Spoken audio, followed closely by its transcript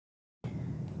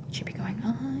Should be going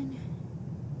on.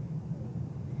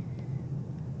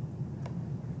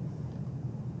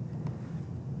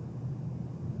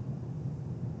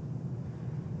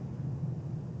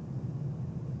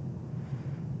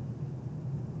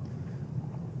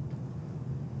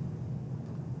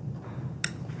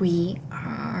 We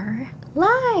are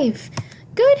live.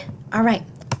 Good. All right.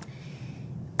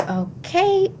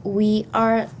 Okay, we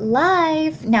are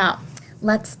live. Now,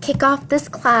 let's kick off this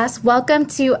class. Welcome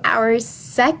to our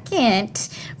second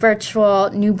virtual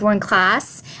newborn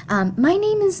class. My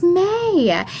name is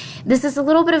May. This is a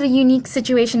little bit of a unique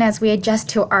situation as we adjust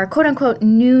to our quote-unquote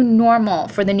new normal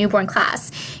for the newborn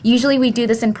class. Usually we do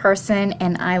this in person,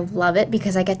 and I love it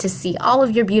because I get to see all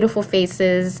of your beautiful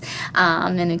faces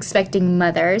and expecting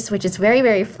mothers, which is very,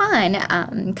 very fun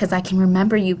because I can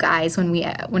remember you guys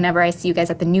whenever I see you guys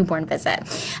at the newborn visit.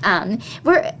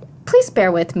 Please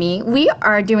bear with me. We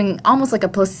are doing almost like a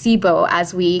placebo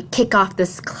as we kick off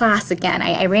this class again.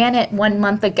 I ran it 1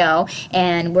 month ago,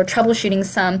 and we're troubleshooting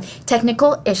some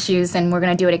technical issues, and we're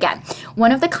going to do it again.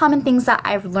 One of the common things that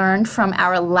I've learned from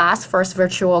our first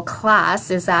virtual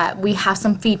class is that we have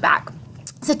some feedback,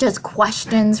 such as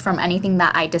questions from anything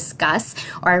that I discuss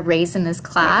or I raise in this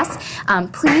class.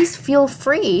 Please feel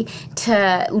free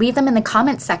to leave them in the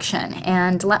comment section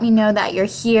and let me know that you're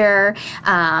here.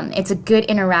 It's a good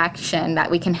interaction that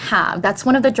we can have. That's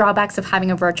one of the drawbacks of having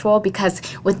a virtual, because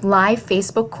with live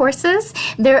Facebook courses,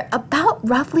 they're about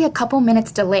roughly a couple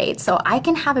minutes delayed. So I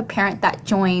can have a parent that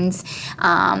joins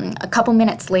a couple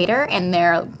minutes later and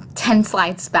they're 10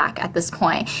 slides back at this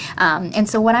point. And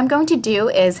so what I'm going to do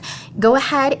is go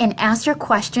ahead and ask your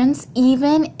questions,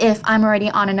 even if I'm already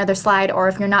on another slide, or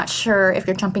if you're not sure, if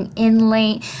you're jumping in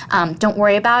late, don't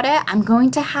worry about it. I'm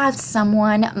going to have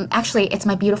someone, actually it's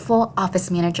my beautiful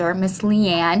office manager, Miss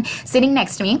Leanne, sitting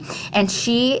next to me, and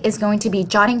she is going to be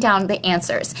jotting down the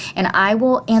answers, and I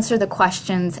will answer the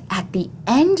questions at the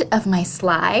end of my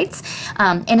slides.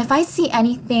 And if I see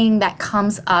anything that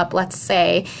comes up, let's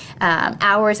say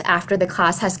hours after the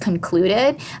class has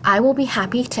concluded, I will be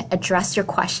happy to address your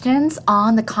questions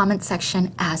on the comment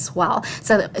section as well.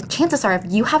 So chances are, if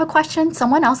you have a question,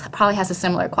 someone else probably has a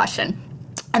similar question.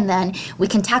 And then we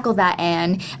can tackle that,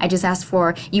 and I just asked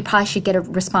for, you probably should get a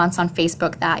response on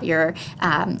Facebook that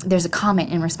there's a comment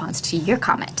in response to your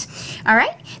comment. All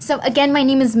right, so again, my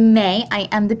name is May. I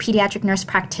am the pediatric nurse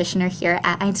practitioner here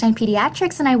at Einstein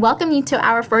Pediatrics, and I welcome you to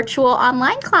our virtual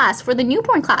online class for the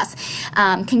newborn class.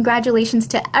 Congratulations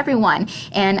to everyone,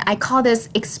 and I call this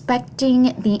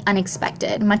expecting the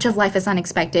unexpected. Much of life is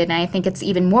unexpected, and I think it's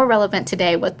even more relevant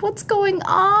today with what's going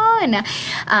on.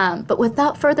 But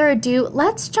without further ado,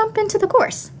 let's jump into the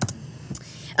course.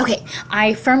 Okay,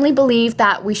 I firmly believe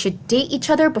that we should date each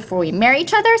other before we marry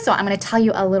each other, so I'm going to tell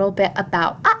you a little bit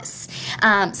about us.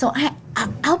 Not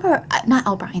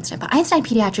Albert Einstein, but Einstein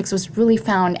Pediatrics was really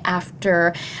found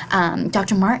after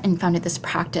Dr. Martin founded this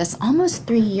practice almost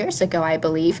 3 years ago, I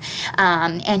believe,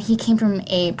 and he came from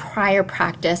a prior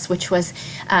practice, which was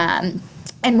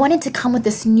and wanted to come with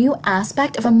this new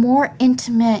aspect of a more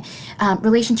intimate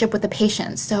relationship with the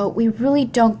patient. So we really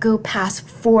don't go past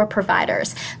 4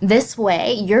 providers. This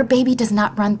way, your baby does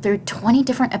not run through 20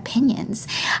 different opinions.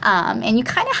 And you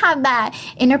kind of have that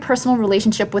interpersonal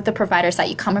relationship with the providers that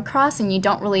you come across, and you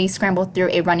don't really scramble through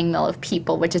a running mill of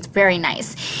people, which is very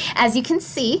nice. As you can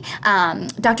see,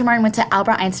 Dr. Martin went to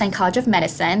Albert Einstein College of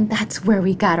Medicine. That's where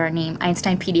we got our name,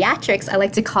 Einstein Pediatrics. I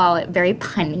like to call it very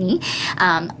punny.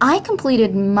 I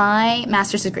completed my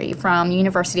master's degree from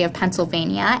University of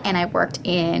Pennsylvania, and I worked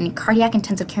in cardiac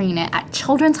intensive care unit at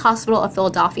Children's Hospital of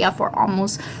Philadelphia for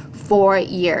almost 4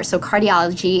 years. So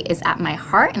cardiology is at my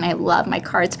heart, and I love my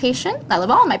cards patient. I love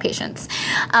all my patients.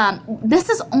 This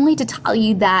is only to tell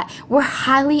you that we're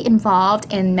highly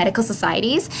involved in medical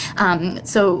societies.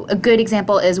 So a good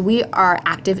example is we are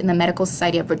active in the Medical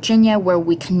Society of Virginia, where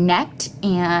we connect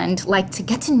and like to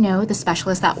get to know the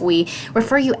specialists that we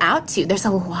refer you out to. There's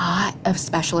a lot of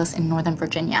specialists in Northern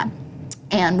Virginia.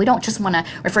 And we don't just want to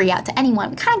refer you out to anyone.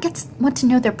 We kind of want to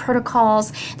know their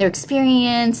protocols, their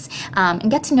experience,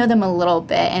 and get to know them a little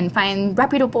bit and find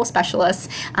reputable specialists.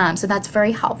 So that's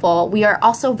very helpful. We are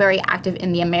also very active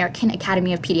in the American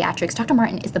Academy of Pediatrics. Dr.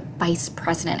 Martin is the vice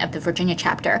president of the Virginia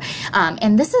chapter.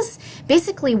 And this is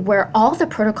basically where all the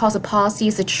protocols, the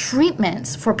policies, the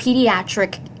treatments for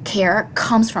pediatric care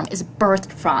comes from, is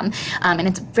birthed from, and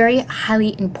it's very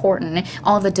highly important,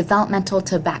 all the developmental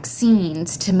to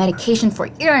vaccines to medication for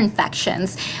ear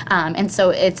infections, and so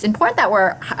it's important that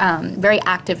we're very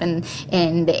active in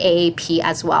the AAP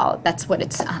as well. That's what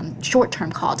it's short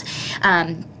term called.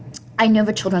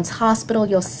 Inova Children's Hospital,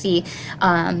 you'll see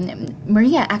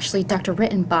Maria, actually, Dr.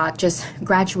 Rittenbach just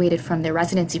graduated from the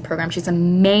residency program. She's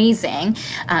amazing.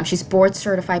 She's board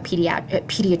certified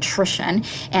pediatrician,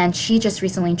 and she just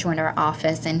recently joined our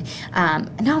office. And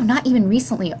no, not even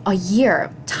recently, a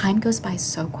year. Time goes by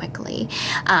so quickly.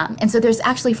 And so there's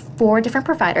actually 4 different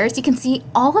providers. You can see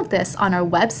all of this on our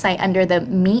website under the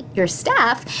Meet Your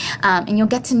Staff, and you'll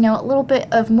get to know a little bit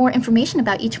of more information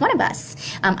about each one of us.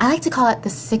 I like to call it the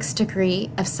 6th degree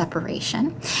of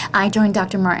separation. I joined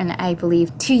Dr. Martin, I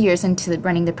believe, 2 years into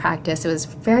running the practice. It was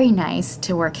very nice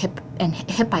to work hip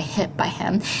by hip by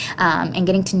him, and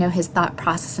getting to know his thought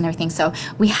process and everything. So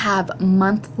we have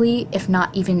monthly, if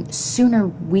not even sooner,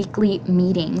 weekly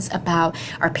meetings about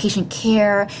our patient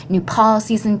care, new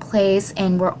policies in place,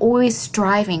 and we're always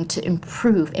striving to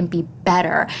improve and be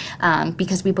better,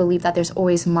 because we believe that there's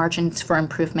always margins for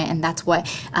improvement, and that's what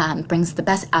brings the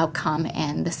best outcome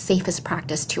and the safest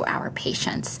practice to our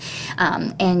patients.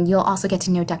 And you'll also get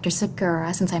to know Dr.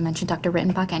 Segura, since I mentioned Dr.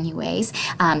 Rittenbach anyways.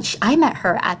 I met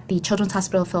her at the Children's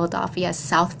Hospital of Philadelphia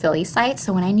South Philly site,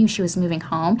 so when I knew she was moving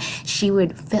home, she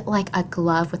would fit like a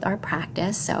glove with our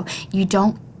practice. So you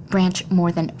don't branch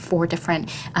more than 4 different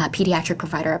pediatric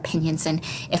provider opinions, and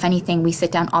if anything, we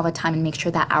sit down all the time and make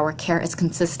sure that our care is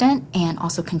consistent and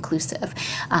also conclusive.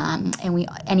 And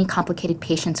any complicated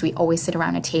patients, we always sit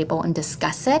around a table and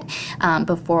discuss it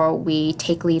before we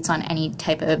take leads on any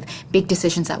type of big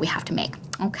decisions that we have to make.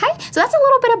 Okay, so that's a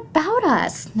little bit about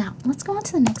us. Now let's go on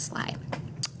to the next slide.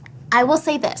 I will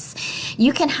say this,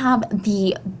 you can have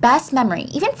the best memory,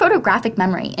 even photographic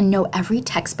memory, and know every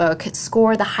textbook,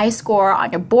 score the high score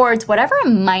on your boards, whatever it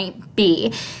might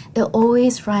be. It'll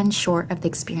always run short of the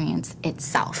experience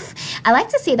itself. I like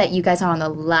to say that you guys are on the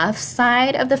left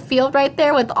side of the field right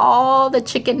there with all the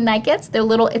chicken nuggets. They're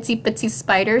little itsy bitsy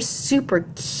spiders, super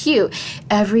cute.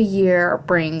 Every year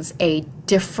brings a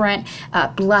different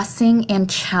blessing and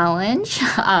challenge.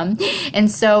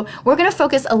 And so we're going to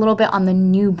focus a little bit on the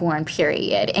newborn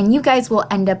period, and you guys will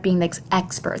end up being the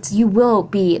experts. You will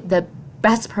be the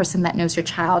best person that knows your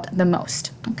child the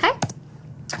most, okay?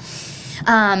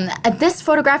 This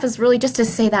photograph is really just to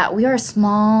say that we are a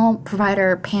small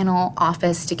provider panel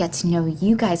office to get to know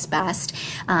you guys best,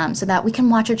 so that we can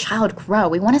watch your child grow.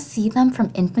 We want to see them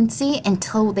from infancy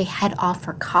until they head off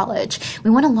for college.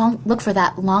 We want to look for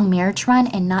that long marriage run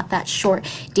and not that short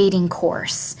dating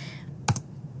course.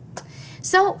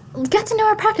 So get to know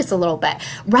our practice a little bit.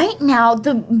 Right now,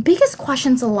 the biggest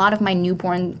questions a lot of my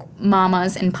newborn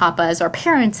mamas and papas or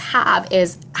parents have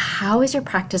is, how is your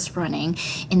practice running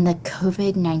in the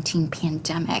COVID-19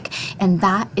 pandemic? And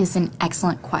that is an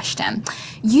excellent question.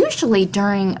 Usually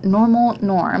during normal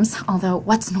norms, although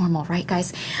what's normal, right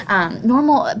guys?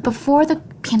 Normal, before the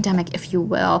pandemic, if you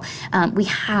will, we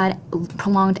had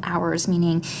prolonged hours,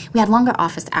 meaning we had longer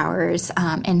office hours,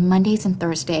 and Mondays and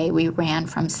Thursday we ran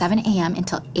from 7 a.m.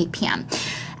 until 8 p.m.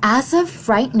 As of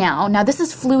right now this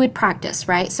is fluid practice,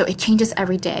 right? So it changes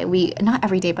every day. Not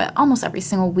every day, but almost every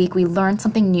single week, we learn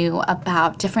something new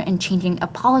about different and changing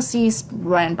of policies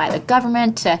run by the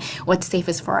government to what's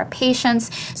safest for our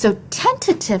patients. So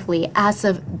tentatively, as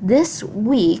of this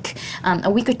week, a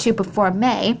week or two before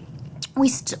May,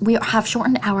 we have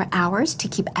shortened our hours to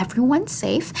keep everyone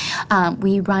safe.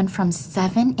 We run from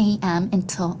 7 a.m.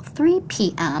 until 3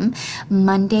 p.m.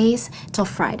 Mondays till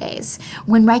Fridays.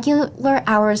 When regular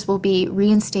hours will be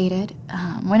reinstated,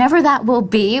 whenever that will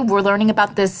be, we're learning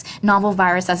about this novel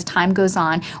virus as time goes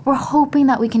on. We're hoping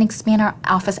that we can expand our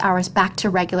office hours back to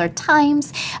regular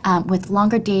times, with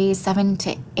longer days, 7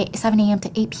 a.m.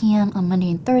 to 8 p.m. on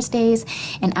Monday and Thursdays,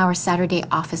 and our Saturday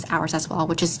office hours as well,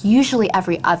 which is usually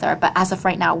every other, but as of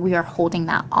right now, we are holding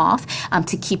that off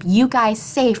to keep you guys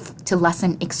safe, to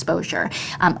lessen exposure.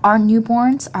 Our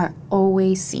newborns are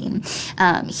always seen.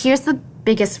 Here's the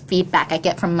biggest feedback I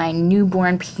get from my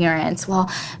newborn parents.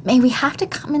 Well, May, we have to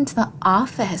come into the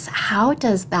office. How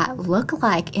does that look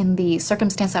like in the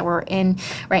circumstance that we're in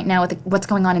right now with what's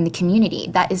going on in the community?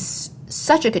 That is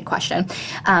such a good question.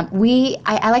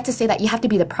 I like to say that you have to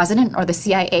be the president or the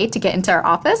CIA to get into our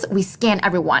office. We scan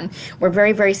everyone. We're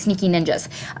very, very sneaky ninjas.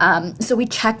 So we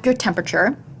check your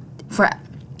temperature for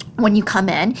when you come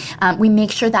in. We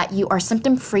make sure that you are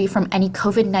symptom-free from any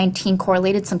COVID-19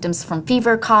 correlated symptoms, from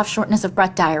fever, cough, shortness of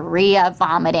breath, diarrhea,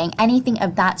 vomiting, anything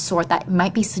of that sort that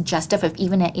might be suggestive of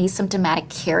even an asymptomatic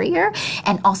carrier,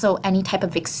 and also any type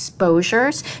of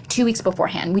exposures 2 weeks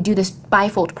beforehand. We do this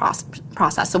bifold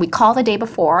process. So we call the day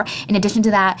before. In addition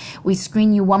to that, we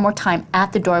screen you one more time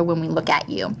at the door when we look at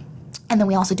you. And then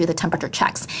we also do the temperature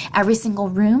checks. Every single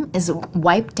room is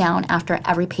wiped down after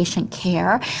every patient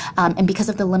care. And because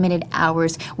of the limited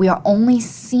hours, we are only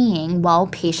seeing well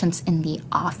patients in the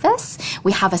office.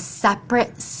 We have a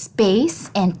separate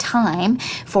space and time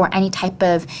for any type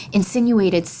of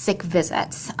insinuated sick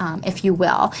visits, if you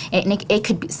will. It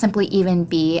could simply even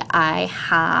be, I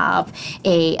have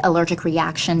a allergic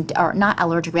reaction, or not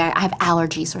allergic reaction, I have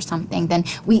allergies or something. Then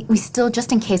we still,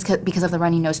 just in case, because of the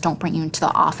runny nose, don't bring you into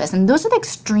the office. And those are the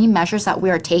extreme measures that we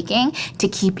are taking to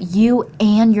keep you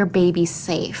and your baby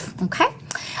safe, okay?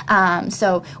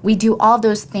 So we do all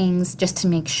those things just to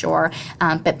make sure,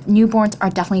 but newborns are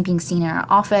definitely being seen in our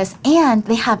office, and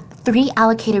they have 3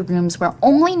 allocated rooms where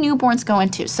only newborns go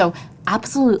into. So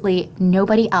absolutely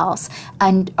nobody else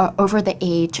over the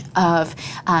age of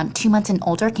 2 months and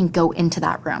older can go into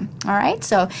that room. All right.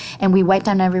 So, and we wipe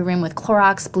down every room with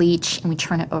Clorox, bleach, and we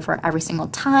turn it over every single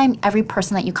time. Every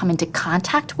person that you come into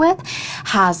contact with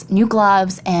has new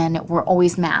gloves, and we're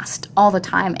always masked all the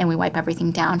time. And we wipe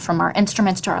everything down, from our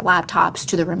instruments to our laptops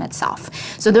to the room itself.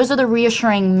 So those are the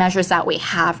reassuring measures that we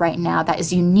have right now that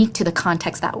is unique to the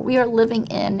context that we are living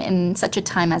in such a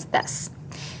time as this.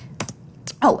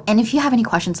 Oh, and if you have any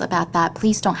questions about that,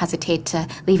 please don't hesitate to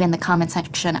leave in the comment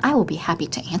section. I will be happy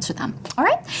to answer them. All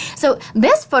right. So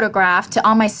this photograph, to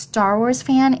all my Star Wars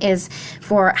fan, is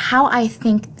for how I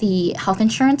think the health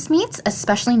insurance meets,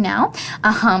 especially now.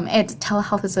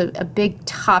 Telehealth is a big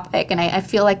topic, and I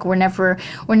feel like we're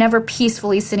never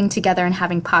peacefully sitting together and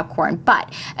having popcorn.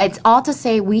 But it's all to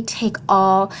say, we take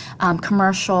all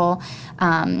commercial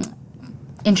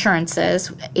insurances,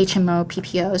 HMO,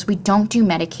 PPOs. We don't do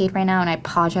Medicaid right now, and I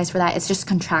apologize for that. It's just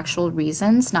contractual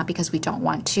reasons, not because we don't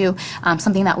want to.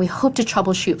 Something that we hope to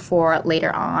troubleshoot for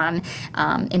later on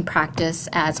in practice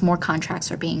as more contracts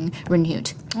are being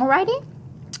renewed. Alrighty?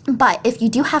 But if you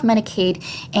do have Medicaid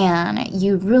and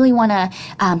you really want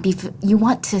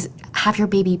to have your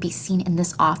baby be seen in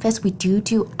this office, we do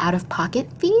out-of-pocket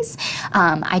fees.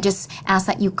 I just ask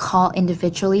that you call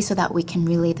individually so that we can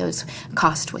relay those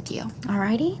costs with you.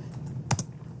 Alrighty?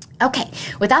 Okay,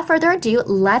 without further ado,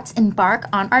 let's embark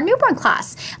on our newborn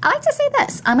class. I like to say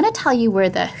this. I'm going to tell you where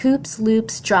the hoops,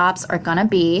 loops, drops are going to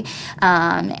be,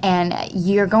 and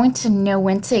you're going to know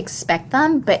when to expect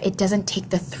them, but it doesn't take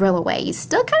the thrill away. You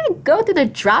still kind of go through the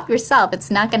drop yourself.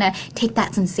 It's not going to take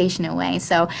that sensation away.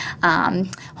 So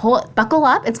buckle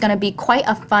up. It's going to be quite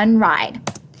a fun ride.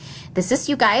 This is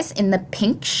you guys in the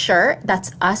pink shirt.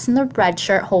 That's us in the red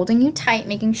shirt, holding you tight,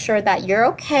 making sure that you're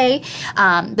okay.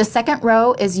 The second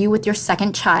row is you with your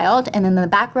second child, and then the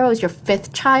back row is your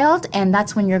 5th child, and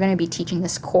that's when you're going to be teaching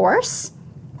this course.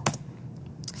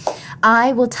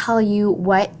 I will tell you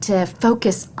what to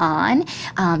focus on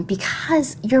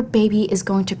because your baby is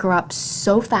going to grow up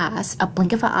so fast, a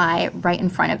blink of an eye right in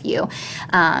front of you.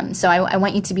 So I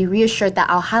want you to be reassured that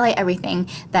I'll highlight everything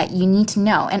that you need to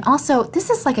know. And also,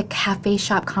 this is like a cafe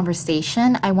shop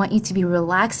conversation. I want you to be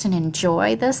relaxed and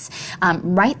enjoy this.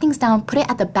 Write things down, put it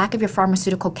at the back of your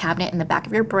pharmaceutical cabinet in the back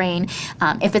of your brain.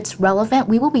 If it's relevant,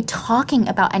 we will be talking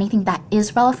about anything that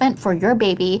is relevant for your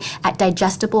baby at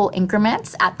digestible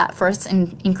increments at that first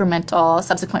and incremental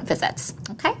subsequent visits,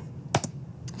 okay?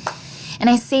 And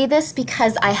I say this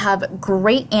because I have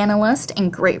great analysts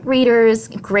and great readers,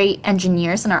 great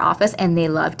engineers in our office, and they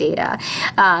love data.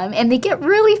 And they get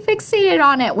really fixated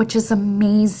on it, which is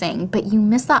amazing, but you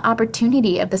miss that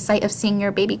opportunity of the sight of seeing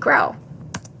your baby grow.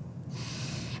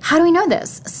 How do we know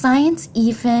this? Science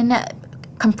even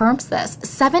confirms this.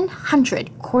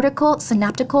 700 cortical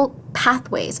synaptical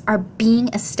pathways are being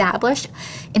established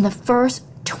in the first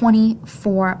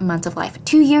 24 months of life,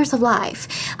 2 years of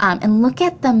life. And look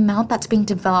at the amount that's being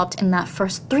developed in that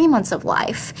first 3 months of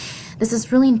life. This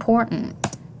is really important.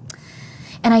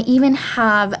 And I even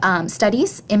have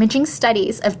studies, imaging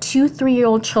studies of 2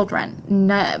 3-year-old children,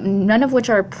 none of which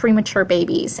are premature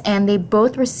babies, and they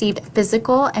both received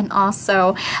physical and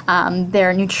also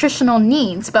their nutritional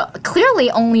needs, but clearly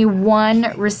only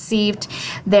one received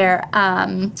their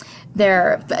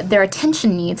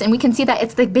attention needs, and we can see that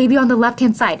it's the baby on the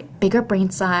left-hand side, bigger brain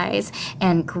size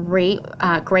and gray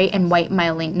and white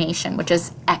myelination, which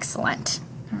is excellent.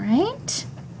 All right.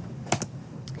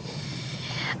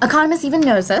 Economists even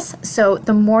knows this, so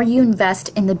the more you invest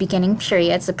in the beginning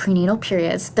periods, the prenatal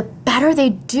periods, the better they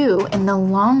do in the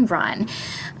long run.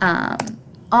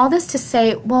 All this to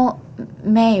say, well,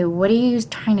 May, what are you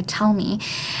trying to tell me?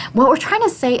 What we're trying to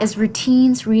say is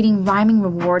routines, reading, rhyming,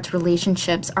 rewards,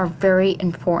 relationships are very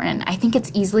important. I think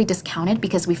it's easily discounted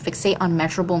because we fixate on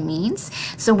measurable means.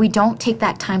 So we don't take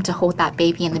that time to hold that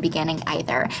baby in the beginning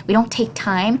either. We don't take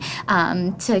time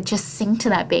to just sing to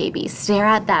that baby, stare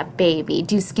at that baby,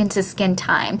 do skin to skin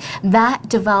time. That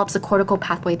develops a cortical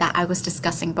pathway that I was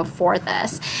discussing before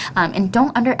this. And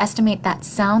don't underestimate that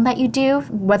sound that you do,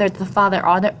 whether it's the father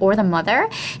or the mother.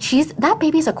 That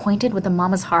baby's acquainted with the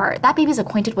mama's heart. That baby's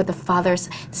acquainted with the father's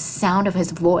sound of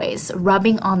his voice,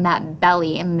 rubbing on that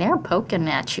belly, and they're poking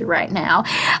at you right now.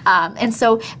 And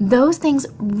so those things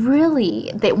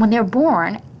really, when they're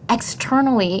born,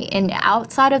 externally and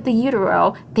outside of the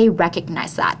utero, they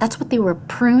recognize that. That's what they were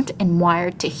pruned and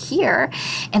wired to hear,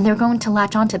 and they're going to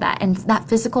latch onto that. And that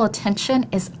physical attention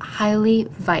is highly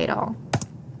vital.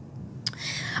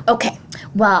 Okay,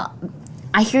 well,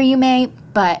 I hear you, May,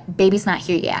 but baby's not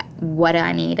here yet. What do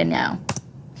I need to know?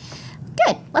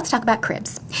 Good, let's talk about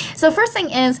cribs. So first thing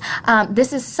is,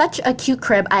 this is such a cute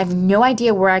crib. I have no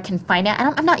idea where I can find it.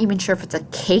 I'm not even sure if it's a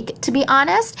cake, to be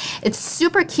honest. It's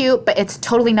super cute, but it's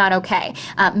totally not okay.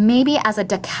 Maybe as a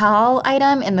decal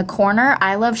item in the corner.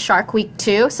 I love Shark Week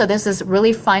too, so this is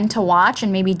really fun to watch,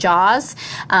 and maybe Jaws,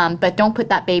 but don't put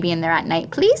that baby in there at night,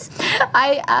 please.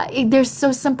 There's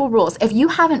so simple rules. If you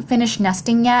haven't finished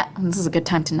nesting yet, this is a good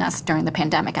time to nest during the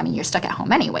pandemic. I mean, you're stuck at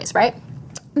home anyways, right?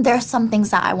 There's some things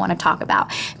that I want to talk about.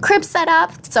 Crib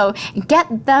setup, so get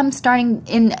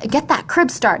that crib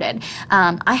started.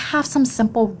 I have some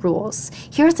simple rules.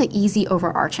 Here's the easy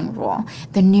overarching rule.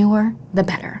 The newer, the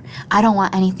better. I don't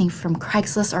want anything from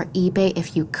Craigslist or eBay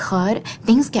if you could.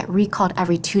 Things get recalled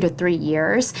every 2 to 3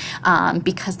 years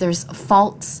because there's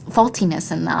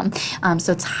faultiness in them.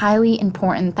 So it's highly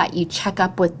important that you check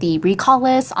up with the recall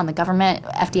list on the government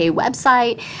FDA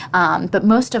website. But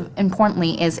most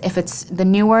importantly is if it's the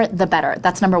newer, the better.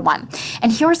 That's number one.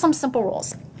 And here are some simple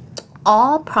rules.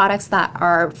 All products that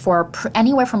are for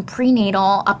anywhere from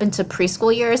prenatal up into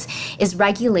preschool years is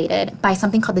regulated by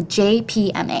something called the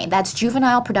JPMA. That's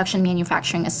Juvenile Production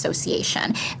Manufacturing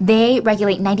Association. They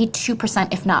regulate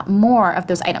 92%, if not more, of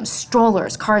those items.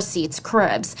 Strollers, car seats,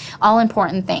 cribs, all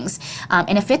important things.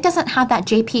 And if it doesn't have that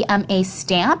JPMA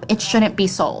stamp, it shouldn't be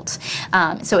sold.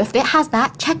 So if it has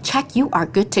that, check, you are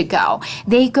good to go.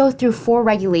 They go through 4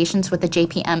 regulations with the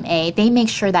JPMA. They make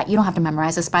sure that, you don't have to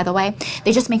memorize this, by the way.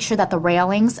 They just make sure that the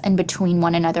railings in between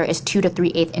one another is 2 to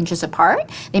 3/8 inches apart.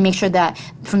 They make sure that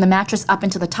from the mattress up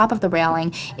into the top of the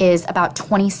railing is about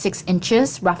 26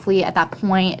 inches, roughly at that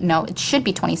point. No, it should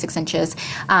be 26 inches,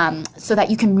 so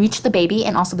that you can reach the baby,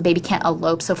 and also the baby can't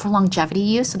elope. So for longevity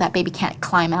use, so that baby can't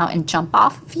climb out and jump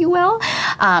off, if you will.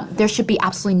 There should be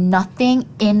absolutely nothing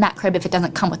in that crib if it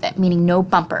doesn't come with it, meaning no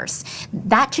bumpers.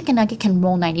 That chicken nugget can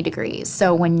roll 90 degrees.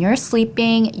 So when you're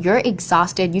sleeping, you're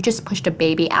exhausted, you just pushed a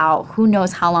baby out, who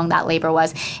knows how long that labor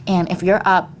was, and if you're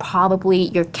up, probably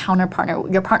your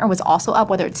partner was also up,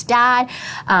 whether it's dad,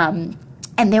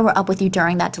 and they were up with you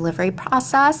during that delivery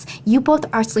process. You both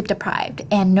are sleep deprived,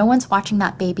 and no one's watching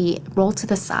that baby roll to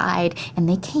the side, and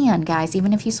they can, guys,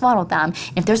 even if you swaddle them.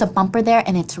 If there's a bumper there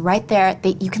and it's right there,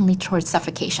 you can lead towards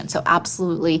suffocation. So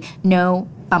absolutely no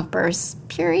bumpers,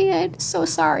 period. So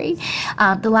sorry.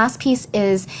 The last piece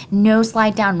is no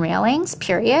slide down railings,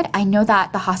 period. I know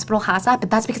that the hospital has that, but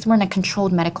that's because we're in a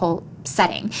controlled medical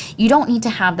setting. You don't need to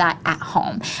have that at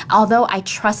home. Although I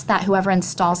trust that whoever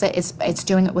installs it is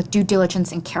doing it with due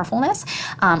diligence and carefulness,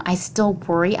 I still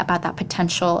worry about that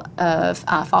potential of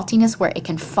faultiness where it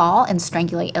can fall and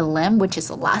strangulate a limb, which is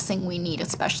the last thing we need,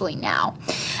 especially now.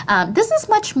 This is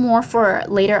much more for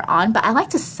later on, but I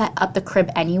like to set up the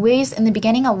crib anyways. In the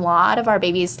beginning, a lot of our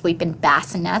babies sleep in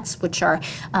bassinets, which are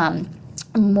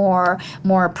more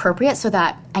appropriate, so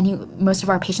that most of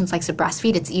our patients like to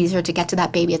breastfeed. It's easier to get to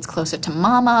that baby. It's closer to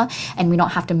mama, and we don't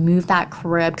have to move that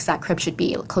crib because that crib should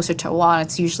be closer to a wall, and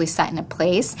it's usually set in a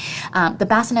place. The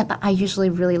bassinet that I usually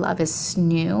really love is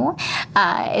Snoo.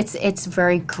 It's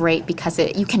very great because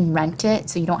you can rent it,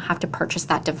 so you don't have to purchase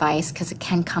that device because it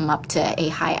can come up to a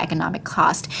high economic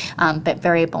cost, but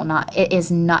variable. It is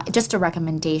not just a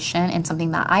recommendation and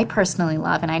something that I personally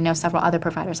love, and I know several other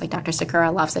providers like Dr.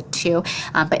 Sakura loves it too,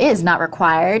 but it is not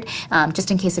required, just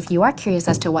in case if you are curious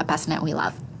as to what bassinet we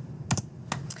love.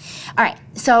 All right,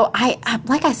 So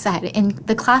like I said, in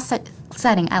the class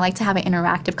setting, I like to have an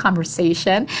interactive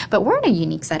conversation, but we're in a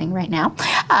unique setting right now.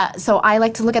 So I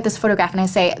like to look at this photograph and I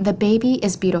say, the baby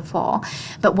is beautiful,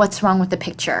 but what's wrong with the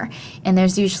picture? And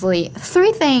there's usually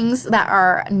 3 things that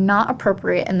are not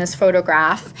appropriate in this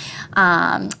photograph.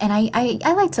 And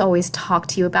I like to always talk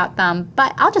to you about them,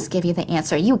 but I'll just give you the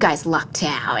answer. You guys lucked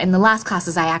out. In the last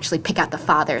classes, I actually pick out the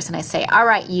fathers and I say, all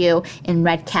right, you in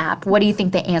red cap, what do you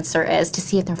think the answer is, to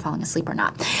see if they're falling asleep or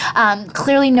not?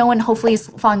 Clearly, no one hopefully is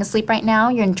falling asleep right now.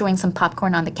 You're enjoying some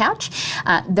popcorn on the couch.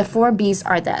 The 4 B's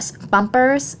are this: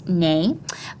 bumpers, nay;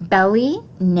 belly,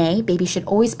 nay. Baby should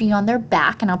always be on their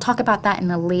back, and I'll talk about that in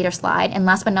a later slide. And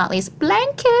last but not least,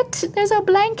 blanket. There's a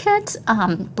blanket.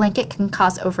 Blanket can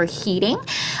cause overheating.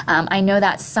 I know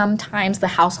that sometimes the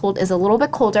household is a little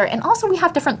bit colder, and also we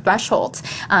have different thresholds.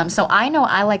 So I know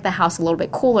I like the house a little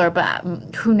bit cooler, but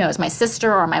who knows? My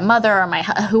sister or my mother or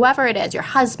whoever it is, your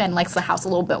husband likes the house a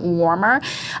little bit warmer.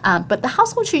 But the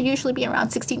household should usually be around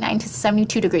 69 to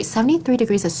 72 degrees. 73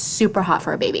 degrees is super hot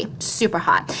for a baby, super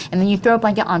hot. And then you throw a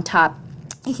blanket on top.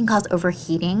 It can cause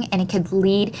overheating, and it could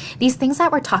lead, these things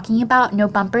that we're talking about, no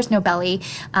bumpers, no belly,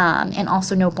 and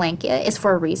also no blanket, is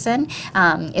for a reason.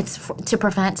 It's to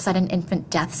prevent sudden infant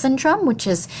death syndrome, which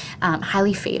is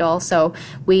highly fatal. So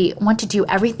we want to do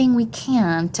everything we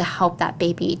can to help that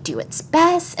baby do its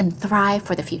best and thrive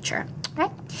for the future.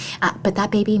 Right? But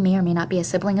that baby may or may not be a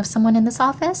sibling of someone in this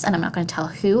office, and I'm not going to tell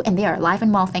who, and they are alive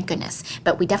and well, thank goodness.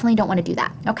 But we definitely don't want to do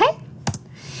that, okay?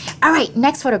 All right,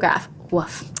 next photograph.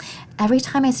 Woof. Every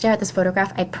time I stare at this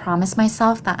photograph, I promise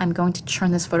myself that I'm going to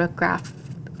turn this photograph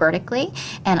vertically,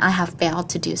 and I have failed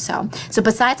to do so. So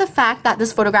besides the fact that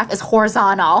this photograph is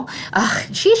horizontal,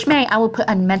 sheesh may, I will put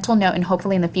a mental note, and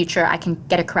hopefully in the future I can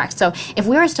get it correct. So if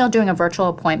we were still doing a virtual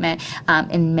appointment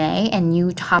in May, and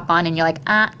you hop on and you're like,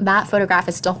 that photograph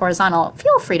is still horizontal,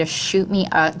 feel free to shoot me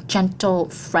a gentle,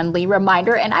 friendly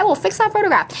reminder, and I will fix that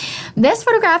photograph. This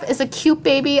photograph is a cute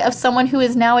baby of someone who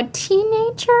is now a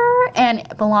teenager and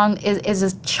is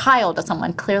a child of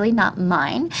someone, clearly not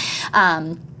mine.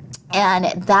 And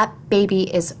that baby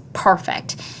is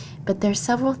perfect. But there's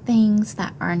several things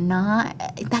that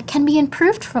can be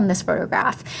improved from this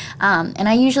photograph. And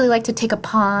I usually like to take a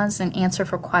pause and answer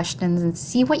for questions and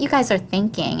see what you guys are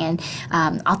thinking. And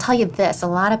I'll tell you this, a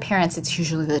lot of parents, it's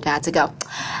usually the dads that go,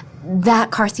 that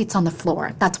car seat's on the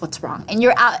floor, that's what's wrong. And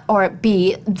you're out, or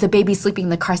B, the baby's sleeping in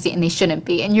the car seat and they shouldn't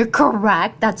be. And you're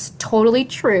correct, that's totally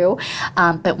true.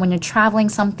 But when you're traveling,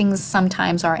 some things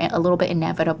sometimes are a little bit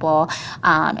inevitable.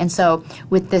 And so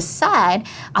with this said,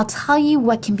 I'll tell you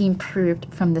what can be improved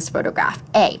from this photograph.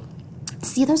 A,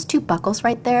 see those 2 buckles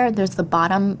right there? There's the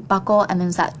bottom buckle and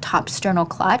there's that top sternal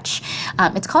clutch.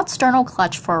 It's called sternal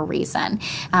clutch for a reason.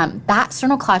 That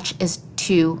sternal clutch is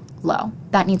too low.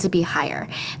 That needs to be higher.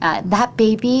 That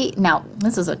baby, now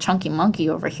this is a chunky monkey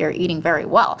over here eating very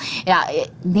well. Yeah,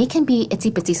 they can be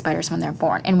itsy bitsy spiders when they're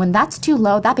born. And when that's too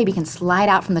low, that baby can slide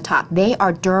out from the top. They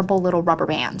are durable little rubber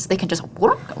bands. They can just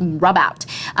rub out.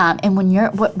 And when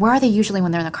where are they usually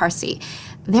when they're in the car seat?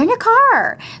 They're in your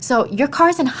car. So your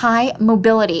car's in high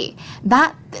mobility.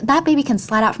 That baby can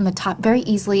slide out from the top very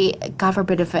easily, God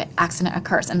forbid if an accident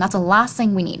occurs. And that's the last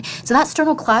thing we need. So that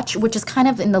sternal clutch, which is kind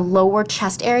of in the lower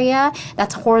chest area,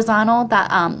 that's horizontal,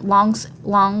 that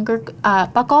longer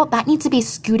buckle, that needs to be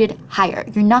scooted higher.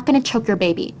 You're not going to choke your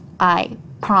baby. I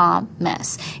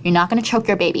promise. You're not going to choke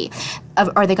your baby.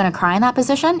 Are they going to cry in that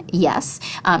position? Yes.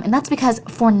 And that's because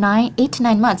for 8 to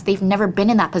 9 months, they've never been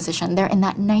in that position. They're in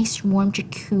that nice warm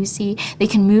jacuzzi. They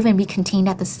can move and be contained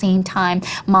at the same time.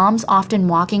 Moms often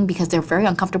walking because they're very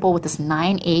uncomfortable with this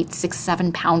 9, 8, 6,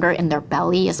 7 pounder in their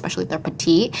belly, especially if they're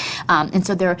petite. And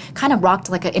so they're kind of rocked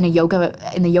like in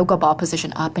the yoga ball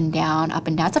position, up and down, up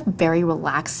and down. It's a very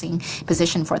relaxing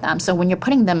position for them. So when you're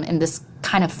putting them in this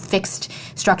kind of fixed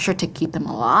structure to keep them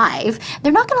alive,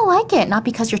 they're not going to like it. Not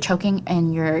because you're choking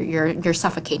and you're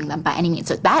suffocating them by any means.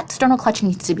 So that sternal clutch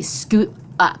needs to be scoot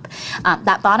up.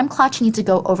 That bottom clutch needs to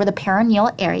go over the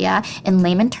perineal area. In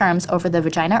layman terms, over the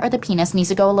vagina or the penis, needs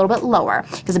to go a little bit lower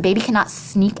because a baby cannot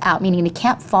sneak out, meaning they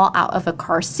can't fall out of a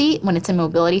car seat when it's in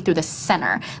mobility through the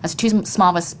center. That's too small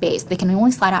of a space. They can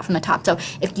only slide out from the top. So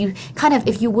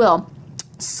if you will,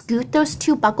 scoot those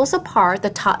 2 buckles apart.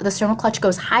 The sternal clutch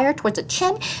goes higher towards the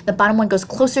chin. The bottom one goes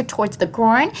closer towards the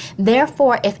groin.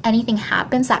 Therefore, if anything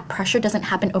happens, that pressure doesn't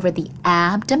happen over the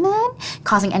abdomen,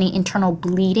 causing any internal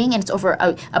bleeding, and it's over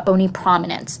a bony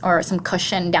prominence or some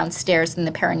cushion downstairs in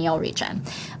the perineal region.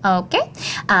 Okay,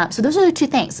 so those are the 2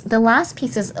 things. The last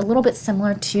piece is a little bit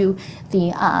similar to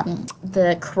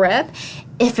the crib.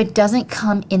 If it doesn't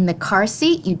come in the car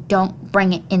seat, you don't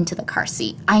bring it into the car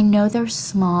seat. I know they're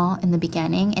small in the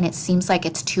beginning and it seems like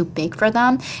it's too big for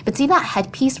them, but see that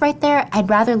headpiece right there?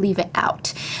 I'd rather leave it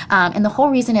out. And the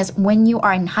whole reason is when you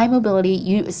are in high mobility,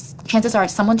 chances are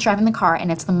someone's driving the car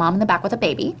and it's the mom in the back with a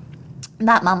baby.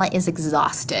 That mama is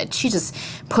exhausted. She just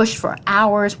pushed for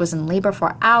hours, was in labor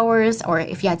for hours, or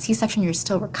if you had C-section, you're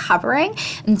still recovering.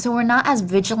 And so we're not as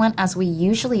vigilant as we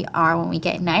usually are when we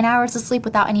get 9 hours of sleep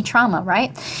without any trauma,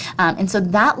 right? And so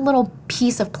that little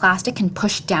piece of plastic can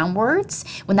push downwards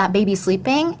when that baby's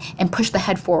sleeping and push the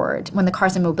head forward when the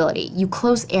car's in mobility. You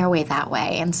close airway that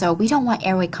way. And so we don't want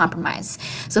airway compromise.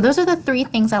 So those are the 3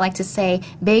 things I like to say,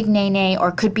 big, nay,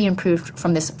 or could be improved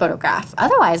from this photograph.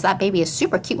 Otherwise, that baby is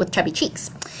super cute with chubby cheeks.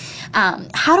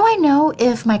 How do I know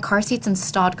if my car seat's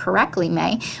installed correctly,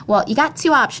 May? Well, you got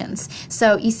 2 options.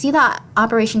 So you see the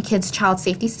Operation Kids Child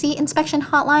Safety Seat Inspection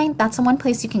Hotline? That's the one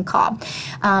place you can call.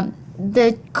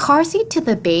 The car seat to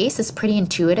the base is pretty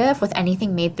intuitive with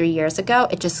anything made 3 years ago.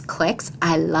 It just clicks.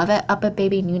 I love it. Up a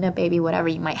baby, Nuna baby, whatever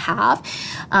you might have.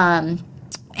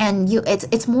 And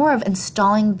it's more of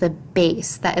installing the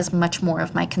base that is much more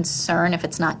of my concern if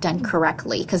it's not done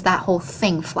correctly, because that whole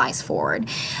thing flies forward.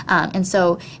 And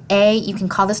so A, you can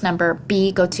call this number.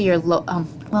 B, go to your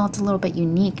well, it's a little bit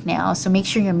unique now, so make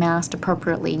sure you're masked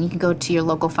appropriately, and you can go to your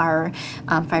local fighter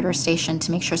station to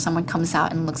make sure someone comes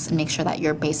out and looks and make sure that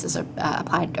your base is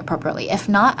applied appropriately. If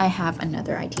not, I have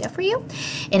another idea for you.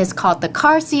 It is called the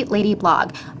Car Seat Lady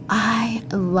Blog. I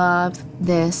love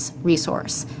this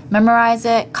resource. Memorize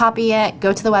it, copy it,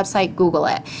 go to the website, Google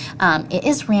it. It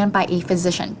is ran by a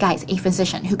physician, guys, a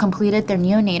physician who completed their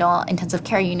neonatal intensive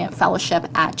care unit fellowship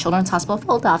at Children's Hospital of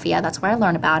Philadelphia. That's where I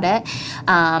learned about it.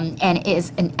 And it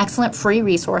is an excellent free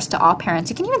resource to all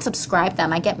parents. You can even subscribe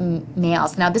them. I get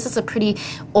mails. Now, this is a pretty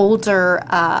older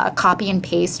copy and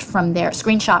paste from their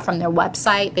screenshot from their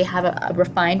website. They have a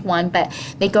refined one, but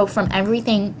they go from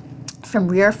everything from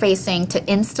rear facing to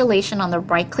installation on the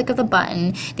right click of the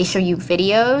button. They show you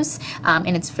videos,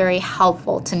 and it's very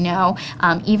helpful to know.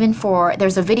 Even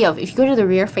there's a video, if you go to the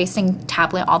rear facing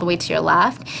tablet all the way to your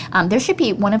left, there should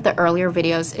be one of the earlier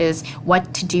videos is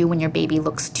what to do when your baby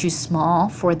looks too small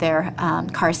for their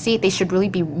car seat. They should really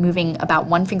be moving about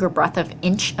 1 finger breadth of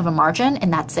inch of a margin,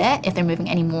 and that's it. If they're moving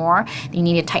any more, you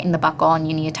need to tighten the buckle and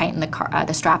you need to tighten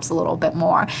the straps a little bit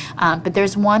more. But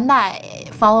there's one that,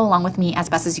 follow along with me as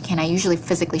best as you can. I usually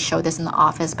physically show this in the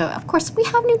office, but of course we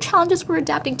have new challenges we're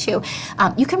adapting to.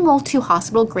 You can roll 2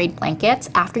 hospital grade blankets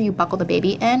after you buckle the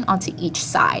baby in onto each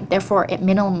side. Therefore, it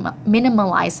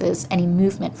minimalizes any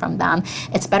movement from them.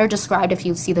 It's better described if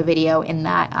you see the video in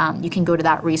that you can go to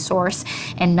that resource,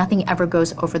 and nothing ever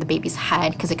goes over the baby's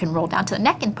head because it can roll down to the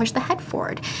neck and push the head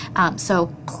forward. So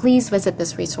please visit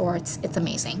this resource. It's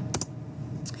amazing.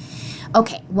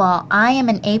 Okay, well, I am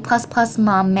an A++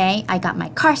 mom, May. I got my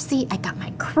car seat, I got my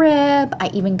crib, I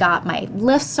even got my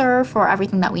liftserv for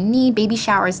everything that we need. Baby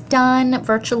shower is done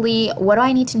virtually. What do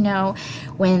I need to know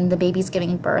when the baby's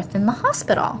giving birth in the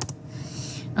hospital?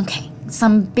 Okay,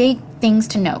 some big things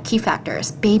to know, key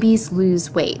factors. Babies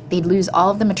lose weight. They lose all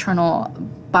of the maternal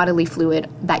bodily fluid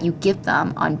that you give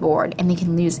them on board, and they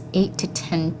can lose 8 to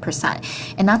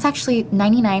 10%. And that's actually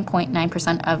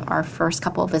 99.9% of our first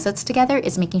couple of visits together,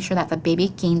 is making sure that the baby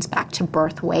gains back to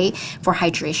birth weight for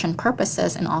hydration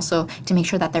purposes, and also to make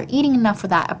sure that they're eating enough for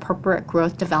that appropriate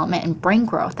growth, development, and brain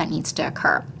growth that needs to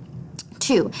occur.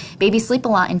 2, babies sleep a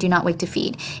lot and do not wake to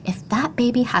feed. If that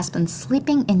baby has been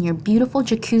sleeping in your beautiful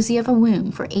jacuzzi of a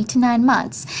womb for 8 to 9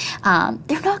 months,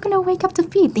 they're not going to wake up to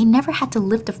feed. They never had to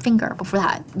lift a finger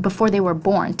before they were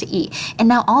born to eat. And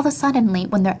now all of a sudden,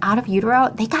 when they're out of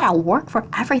utero, they got to work for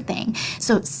everything.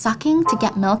 So sucking to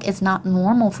get milk is not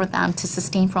normal for them to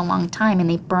sustain for a long time,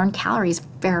 and they burn calories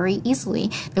very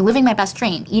easily. They're living my best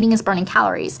dream. Eating is burning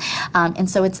calories. And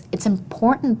so it's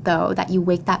important, though, that you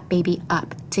wake that baby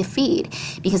up to feed,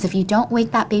 because if you don't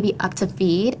wake that baby up to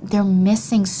feed, they're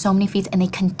missing so many feeds, and they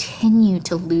continue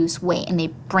to lose weight, and they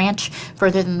branch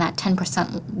further than that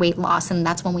 10% weight loss, and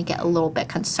that's when we get a little bit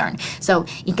concerned. So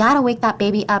you gotta wake that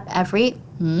baby up every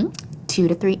 2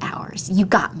 to 3 hours. You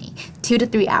got me. 2 to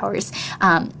 3 hours.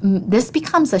 This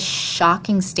becomes a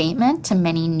shocking statement to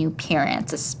many new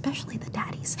parents, especially the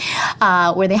daddies,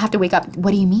 where they have to wake up.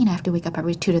 What do you mean I have to wake up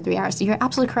every 2 to 3 hours? You're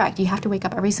absolutely correct. You have to wake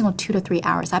up every single 2 to 3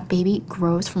 hours. That baby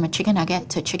grows from a chicken nugget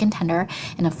to a chicken tender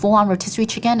and a full-on rotisserie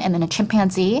chicken and then a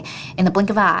chimpanzee in the blink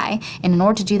of an eye. And in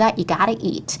order to do that, you gotta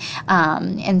eat.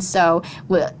 And so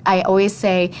I always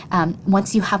say,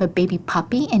 once you have a baby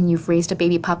puppy and you've raised a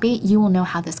baby puppy, you will know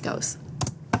how this goes.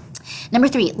 Number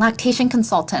 3, lactation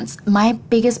consultants. My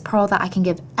biggest pearl that I can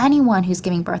give anyone who's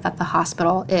giving birth at the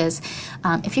hospital is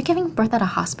if you're giving birth at a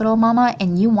hospital, mama,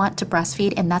 and you want to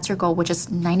breastfeed, and that's your goal, which is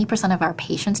 90% of our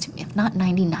patients, if not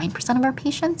 99% of our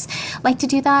patients like to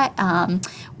do that,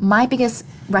 my biggest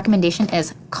recommendation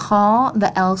is call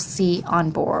the LC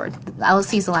on board. The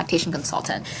LC is a lactation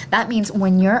consultant. That means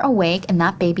when you're awake and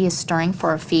that baby is stirring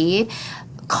for a feed,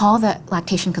 call the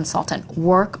lactation consultant.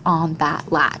 Work on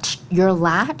that latch. Your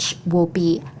latch will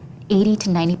be 80 to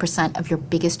 90% of your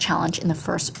biggest challenge in the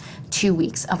first 2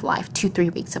 weeks of life, 3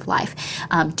 weeks of life.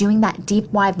 Doing that deep,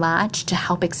 wide latch to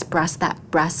help express that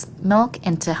breast milk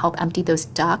and to help empty those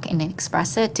ducts and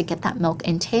express it to get that milk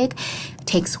intake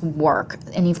takes work.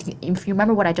 And if you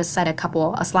remember what I just said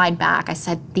a slide back, I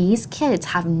said these kids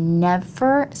have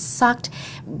never sucked.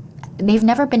 They've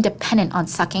never been dependent on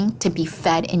sucking to be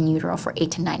fed in utero for 8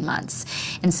 to 9 months.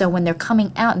 And so when they're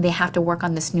coming out and they have to work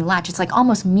on this new latch, it's like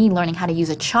almost me learning how to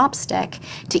use a chopstick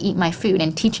to eat my food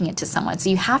and teaching it to someone. So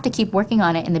you have to keep working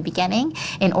on it in the beginning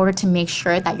in order to make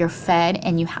sure that you're fed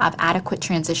and you have adequate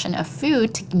transition of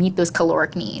food to meet those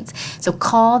caloric needs. So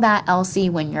call that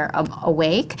LC when you're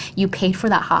awake. You paid for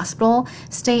that hospital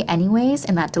stay anyways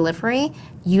in that delivery.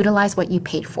 Utilize what you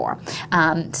paid for.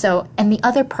 And the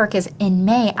other perk is in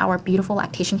May, our beautiful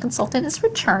lactation consultant is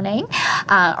returning,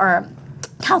 or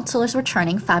counselor's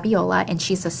returning, Fabiola, and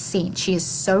she's a saint. She is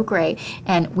so great,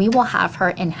 and we will have her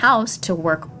in-house to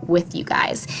work with you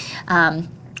guys.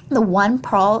 The one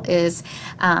pearl is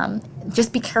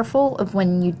just be careful of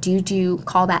when you do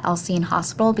call that LC in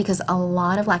hospital, because a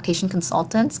lot of lactation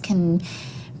consultants can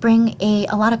bring a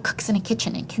lot of cooks in a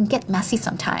kitchen. It can get messy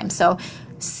sometimes. So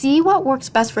see what works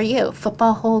best for you.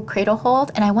 Football hold, cradle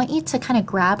hold, and I want you to kind of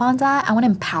grab on that. I want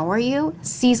to empower you.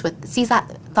 Seize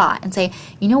that thought and say,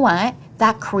 you know what?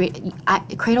 That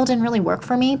cradle didn't really work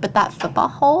for me, but that football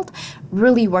hold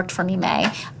really worked for me,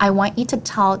 May. I want you to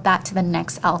tell that to the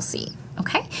next LC.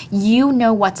 Okay? You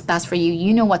know what's best for you.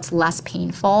 You know what's less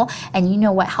painful, and you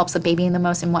know what helps the baby the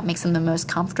most and what makes them the most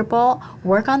comfortable.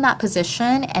 Work on that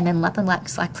position and then let the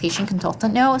lactation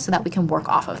consultant know so that we can work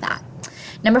off of that.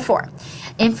 Number 4,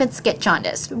 infants get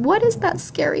jaundiced. What is that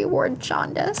scary word,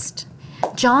 jaundiced?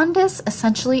 Jaundice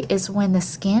essentially is when the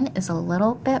skin is a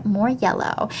little bit more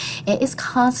yellow. It is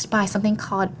caused by something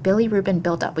called bilirubin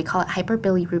buildup. We call it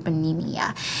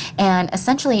hyperbilirubinemia. And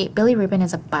essentially, bilirubin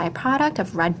is a byproduct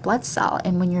of red blood cell.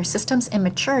 And when your system's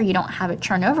immature, you don't have it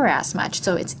turn over as much.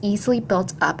 So it's easily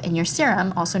built up in your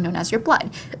serum, also known as your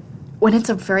blood. When it's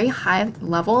a very high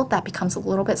level, that becomes a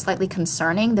little bit slightly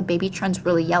concerning. The baby turns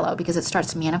really yellow because it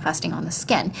starts manifesting on the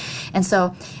skin. And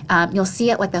so you'll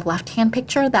see it like the left-hand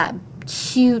picture, that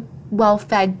cute,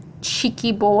 well-fed,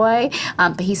 cheeky boy,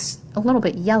 but he's a little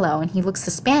bit yellow and he looks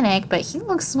Hispanic, but he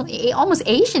looks almost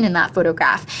Asian in that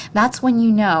photograph. That's when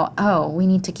you know, oh, we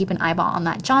need to keep an eyeball on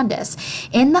that jaundice.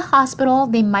 In the hospital,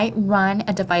 they might run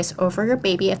a device over your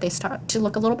baby if they start to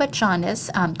look a little bit jaundice,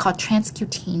 called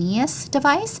transcutaneous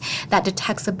device that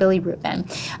detects the bilirubin.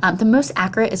 The most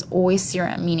accurate is always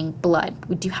serum, meaning blood.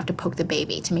 We do have to poke the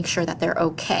baby to make sure that they're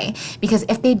okay, because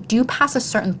if they do pass a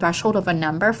certain threshold of a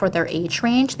number for their age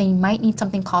range, they might need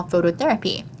something called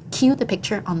phototherapy. Cue the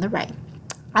picture on the right.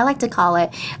 I like to call it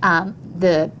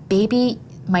the baby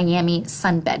Miami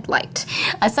sunbed light.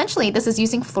 Essentially, this is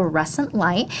using fluorescent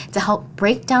light to help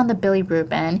break down the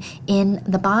bilirubin in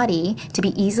the body to be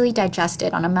easily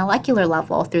digested on a molecular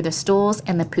level through the stools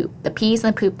and the poop, the pees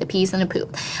and the poop, the pees and the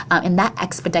poop. And that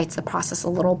expedites the process a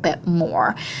little bit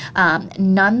more.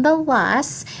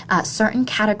 Nonetheless, certain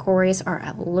categories are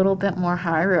a little bit more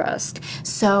high risk.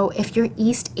 So if you're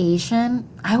East Asian,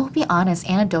 I will be honest,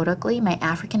 anecdotally, my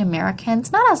African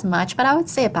Americans, not as much, but I would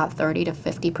say about 30 to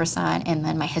 50%. And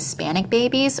then my Hispanic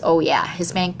babies, oh yeah,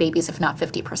 Hispanic babies, if not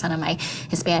 50% of my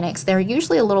Hispanics, they're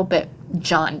usually a little bit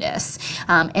jaundice.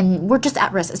 And we're just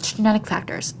at risk. It's genetic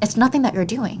factors. It's nothing that you're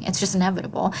doing. It's just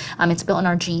inevitable. It's built in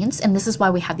our genes. And this is why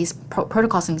we have these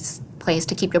protocols in place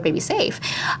to keep your baby safe.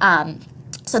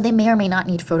 So they may or may not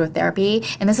need phototherapy.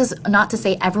 And this is not to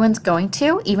say everyone's going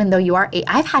to, even though you are,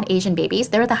 I've had Asian babies,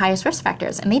 they're the highest risk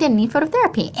factors and they didn't need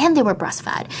phototherapy and they were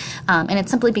breastfed. And it's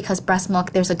simply because breast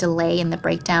milk, there's a delay in the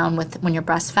breakdown with when you're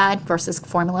breastfed versus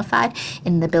formula fed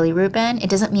in the bilirubin. It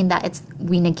doesn't mean that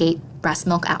we negate breast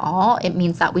milk at all. It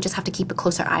means that we just have to keep a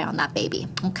closer eye on that baby,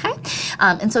 okay?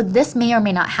 And so this may or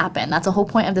may not happen. That's the whole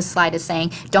point of this slide, is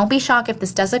saying, don't be shocked if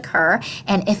this does occur.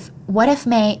 And if what if,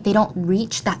 May, they don't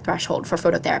reach that threshold for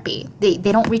phototherapy? They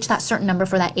don't reach that certain number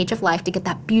for that age of life to get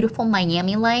that beautiful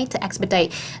Miami light to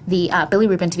expedite the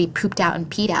bilirubin to be pooped out and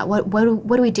peed out. What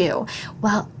do we do?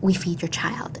 Well, we feed your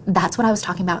child. That's what I was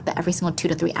talking about, that every single 2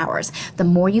 to 3 hours. The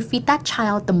more you feed that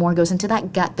child, the more goes into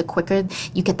that gut, the quicker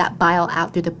you get that bile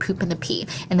out through the poop and the pee.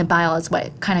 And the bile is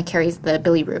what kind of carries the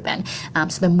bilirubin.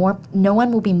 So no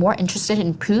one will be more interested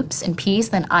in poops and pees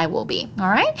than I will be, all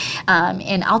right?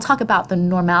 And I'll talk about the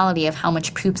normality of how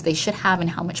much poops they should have and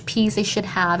how much pees they should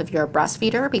have if you're a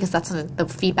breastfeeder, because that's the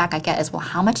feedback I get is, well,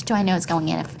 how much do I know is going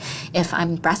in if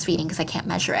I'm breastfeeding because I can't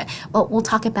measure it? Well, we'll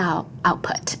talk about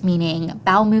output, meaning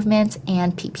bowel movements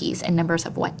and PPs and numbers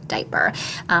of wet diaper.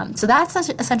 So that's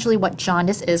essentially what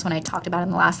jaundice is. When I talked about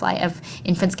in the last slide of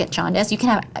infants get jaundice, you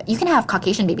can have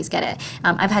Caucasian babies get it.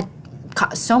 I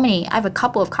have a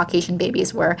couple of Caucasian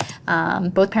babies where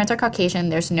both parents are Caucasian.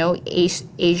 There's no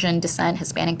Asian descent,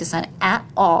 Hispanic descent at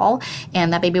all,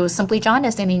 and that baby was simply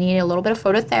jaundiced, and they needed a little bit of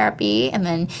phototherapy. And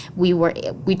then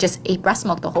we just ate breast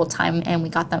milk the whole time, and we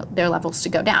got their levels to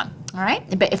go down. All right,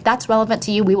 but if that's relevant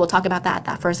to you, we will talk about that at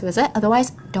that first visit.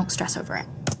 Otherwise, don't stress over it.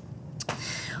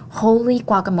 Holy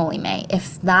guacamole, May.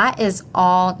 If that is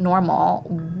all normal,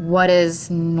 what is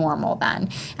normal then?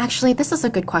 Actually, this is a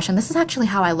good question. This is actually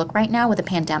how I look right now with the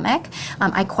pandemic.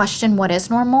 I question what is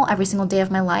normal every single day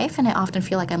of my life, and I often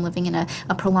feel like I'm living in a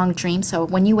prolonged dream. So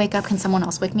when you wake up, can someone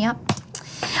else wake me up?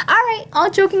 All right, all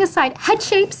joking aside, head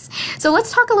shapes. So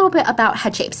let's talk a little bit about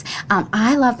head shapes.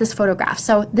 I love this photograph.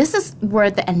 So this is where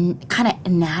the kind of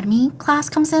anatomy class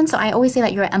comes in. So I always say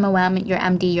that you're MOM, you're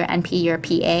MD, you're NP, you're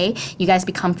PA. You guys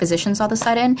become physicians all of a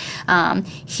sudden.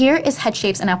 Here is head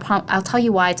shapes, and I'll tell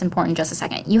you why it's important in just a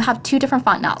second. You have 2 different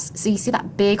fontanelles. So you see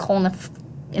that big hole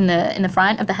in the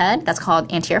front of the head? That's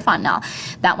called anterior fontanelle.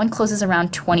 That one closes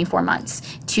around 24 months,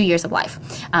 2 years of life.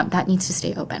 That needs to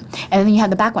stay open. And then you have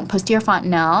the back one, posterior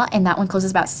fontanelle, and that one closes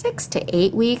about 6 to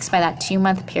 8 weeks by that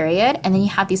 2-month period. And then you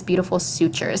have these beautiful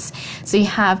sutures. So you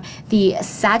have the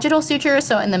sagittal suture,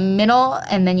 so in the middle,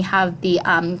 and then you have the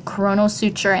coronal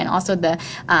suture, and also the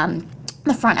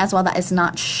front as well that is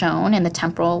not shown, in the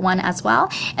temporal one as well.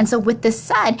 And so with this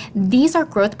said, these are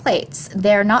growth plates.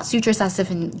 They're not sutures as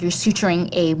if you're suturing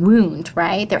a wound,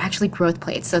 right? They're actually growth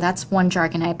plates. So that's one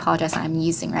jargon I apologize I'm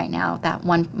using right now. That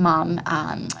one mom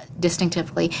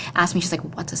distinctively asked me, she's like,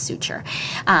 what's a suture?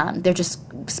 They're just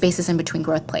spaces in between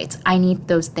growth plates. I need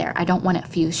those there. I don't want it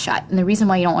fused shut. And the reason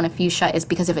why you don't want it fused shut is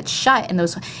because if it's shut and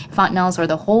those fontanelles, or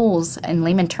the holes in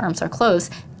layman terms, are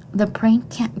closed, the brain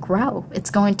can't grow.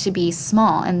 It's going to be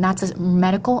small, and that's a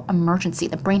medical emergency.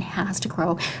 The brain has to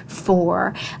grow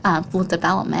for full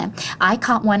development. I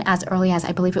caught one as early as,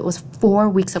 I believe it was 4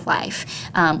 weeks of life,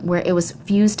 where it was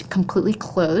fused completely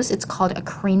closed. It's called a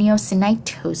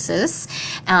craniosynostosis,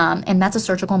 and that's a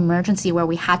surgical emergency where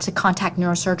we had to contact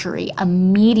neurosurgery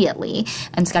immediately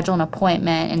and schedule an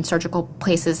appointment and surgical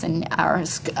places and our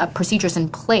procedures in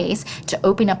place to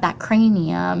open up that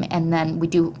cranium, and then we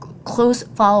do close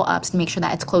follow-ups to make sure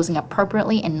that it's closing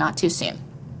appropriately and not too soon.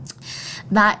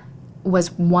 That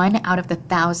was 1 out of the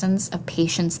thousands of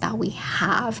patients that we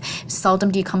have.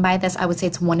 Seldom do you come by this. I would say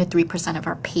it's 1 to 3% of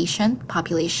our patient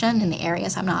population in the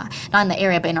areas. I'm not in the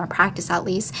area, but in our practice at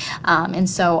least. And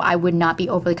so I would not be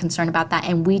overly concerned about that,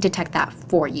 and we detect that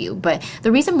for you. But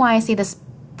the reason why I say this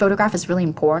photograph is really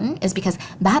important is because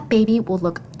that baby will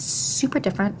look super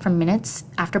different from minutes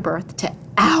after birth to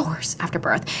hours after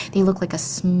birth. They look like a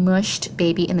smushed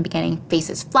baby in the beginning. Face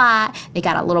is flat, they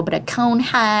got a little bit of cone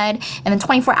head, and then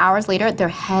 24 hours later, their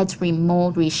heads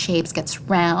remold, reshapes, gets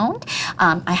round.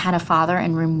 I had a father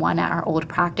in room 1 at our old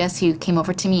practice who came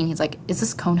over to me and he's like, is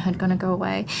this cone head gonna go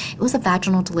away? It was a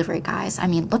vaginal delivery, guys. I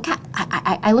mean,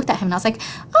 I looked at him and I was like,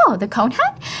 oh, the cone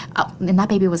head? Oh, and that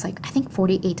baby was like, I think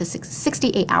 48 to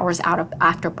 68 hours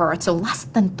after birth, so less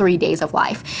than 3 days of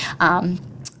life.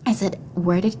 I said,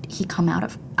 where did he come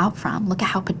out from? Look at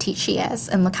how petite she is,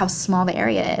 and look how small the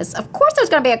area is. Of course there's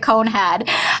going to be a cone head.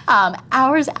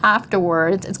 Hours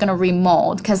afterwards, it's going to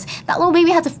remold because that little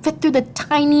baby had to fit through the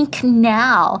tiny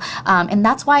canal. And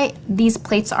that's why these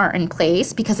plates are in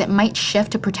place, because it might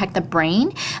shift to protect the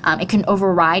brain. It can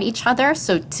override each other,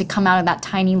 so to come out of that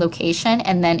tiny location,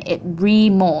 and then it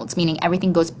remolds, meaning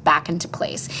everything goes back into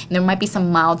place. And there might be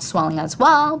some mild swelling as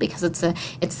well, because it's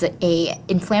a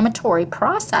inflammatory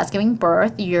process. Giving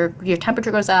birth, your temperature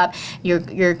goes up,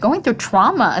 you're going through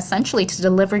trauma essentially to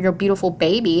deliver your beautiful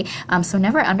baby. So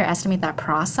never underestimate that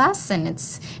process, and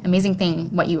it's an amazing thing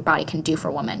what your body can do for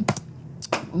a woman.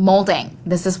 molding.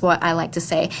 This is what I like to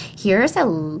say. Here's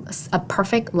a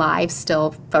perfect live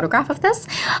still photograph of this.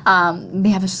 They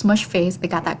have a smush face. They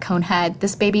got that cone head.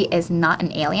 This baby is not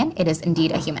an alien. It is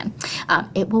indeed a human.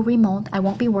 It will remold. I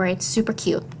won't be worried. Super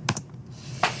cute.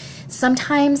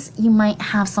 Sometimes you might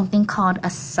have something called a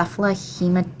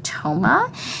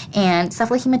cephalohematoma, and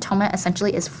cephalohematoma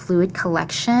essentially is fluid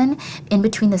collection in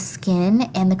between the skin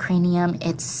and the cranium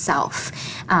itself.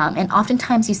 And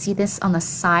oftentimes you see this on the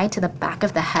side to the back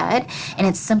of the head, and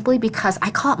it's simply because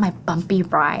I call it my bumpy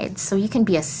ride. So you can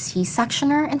be a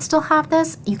C-sectioner and still have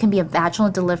this. You can be a vaginal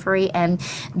delivery and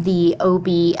the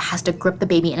OB has to grip the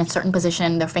baby in a certain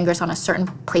position, their fingers on a certain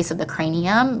place of the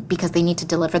cranium because they need to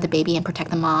deliver the baby and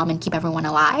protect the mom and keep everyone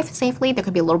alive safely. There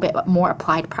could be a little bit more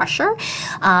applied pressure,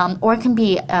 or it can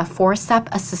be a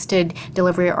forceps assisted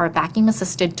delivery or a vacuum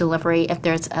assisted delivery if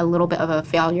there's a little bit of a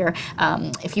failure,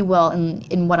 if you will,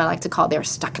 in what I like to call they're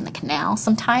stuck in the canal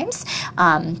sometimes.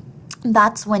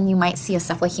 That's when you might see a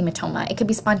cephalohematoma. It could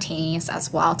be spontaneous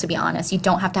as well, to be honest. You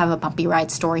don't have to have a bumpy ride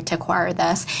story to acquire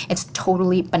this. It's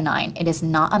totally benign. It is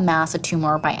not a mass, a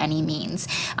tumor by any means.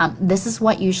 This is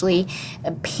what usually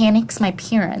panics my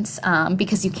parents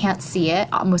because you can't see it.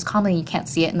 Most commonly, you can't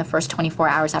see it in the first 24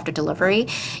 hours after delivery.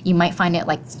 You might find it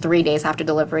like 3 days after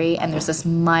delivery, and there's this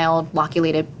mild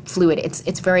loculated fluid.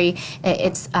 When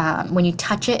you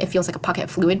touch it, it feels like a pocket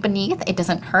of fluid beneath. It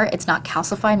doesn't hurt. It's not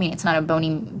calcified, meaning it's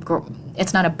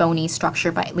not a bony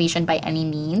structure lesion by any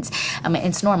means.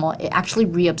 It's normal. It actually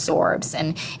reabsorbs,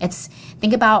 and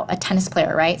think about a tennis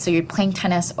player, right? So you're playing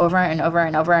tennis over and over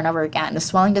and over and over again. The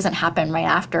swelling doesn't happen right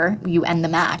after you end the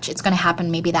match. It's going to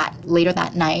happen maybe later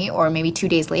that night, or maybe 2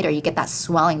 days later. You get that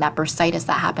swelling, that bursitis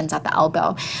that happens at the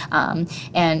elbow,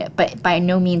 but by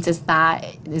no means is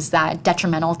that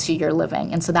detrimental to your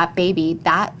living. And so that baby,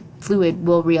 that fluid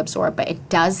will reabsorb, but it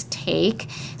does take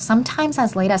sometimes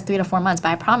as late as 3 to 4 months. But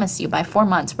I promise you, by 4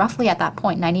 months, roughly at that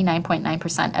point,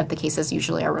 99.9% of the cases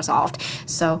usually are resolved.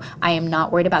 So I am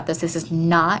not worried about this. This does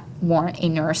not warrant a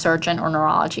neurosurgeon or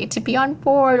neurology to be on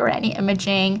board or any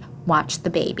imaging. Watch the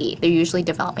baby. They're usually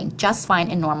developing just fine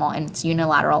and normal, and it's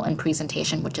unilateral in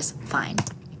presentation, which is fine.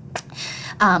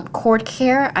 Cord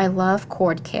care, I love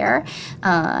cord care.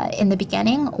 In the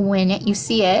beginning, when you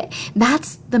see it,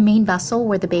 that's the main vessel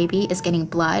where the baby is getting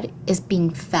blood, is being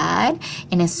fed,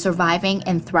 and is surviving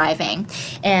and thriving.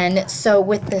 And so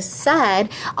with this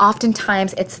said,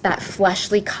 oftentimes it's that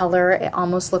fleshly color. It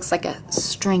almost looks like a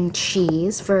string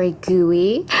cheese, very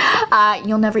gooey.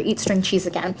 You'll never eat string cheese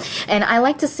again. And I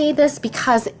like to say this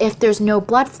because if there's no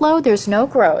blood flow, there's no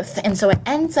growth. And so it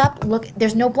ends up,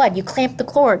 there's no blood. You clamp the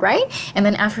cord, right? And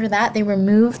then after that, they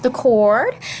remove the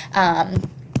cord,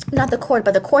 not the cord,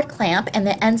 but the cord clamp, and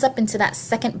it ends up into that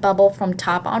second bubble from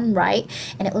top on right,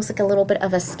 and it looks like a little bit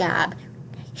of a scab.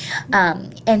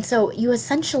 And so you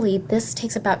essentially, this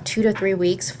takes about 2 to 3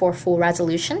 weeks for full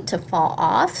resolution to fall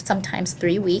off, sometimes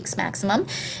 3 weeks maximum.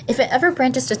 If it ever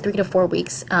branches to 3 to 4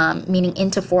 weeks, meaning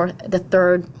into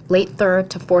late third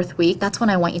to fourth week, that's when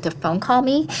I want you to phone call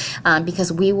me,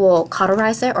 because we will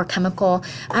cauterize it, or chemical,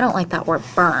 I don't like that word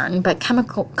burn, but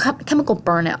chemical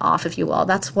burn it off, if you will.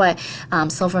 That's what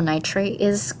silver nitrate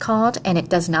is called, and it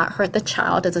does not hurt the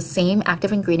child. It's the same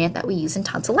active ingredient that we use in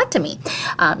tonsillectomy,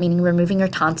 meaning removing your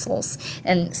tonsils.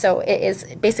 And so it is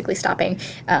basically stopping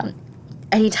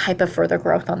any type of further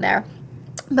growth on there.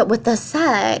 But with this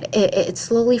said, it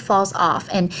slowly falls off.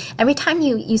 And every time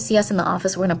you see us in the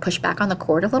office, we're going to push back on the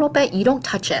cord a little bit. You don't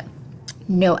touch it.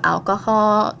 No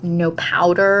alcohol, no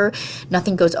powder,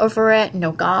 nothing goes over it,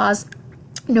 no gauze.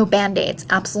 No band-aids,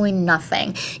 absolutely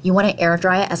nothing. You want to air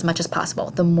dry it as much as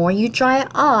possible. The more you dry it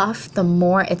off, the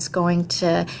more it's going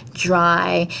to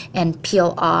dry and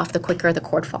peel off, the quicker the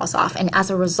cord falls off. And as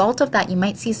a result of that, you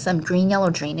might see some green-yellow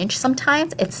drainage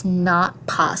sometimes. It's not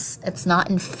pus. It's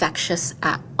not infectious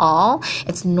at all.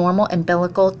 It's normal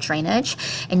umbilical drainage.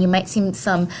 And you might see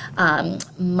some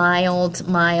mild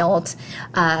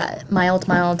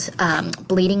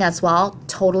bleeding as well.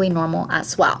 Totally normal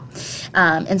as well.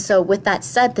 And so with that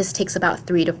said, this takes about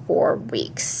 3 to 4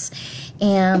 weeks.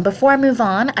 And before I move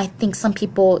on, I think some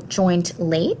people joined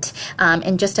late.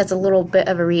 And just as a little bit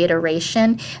of a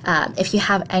reiteration, if you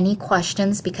have any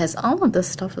questions, because all of this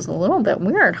stuff is a little bit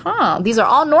weird, huh? These are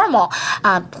all normal.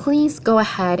 Please go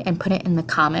ahead and put it in the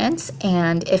comments.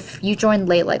 And if you joined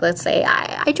late, like let's say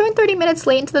I joined 30 minutes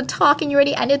late into the talk and you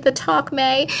already ended the talk,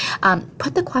 May,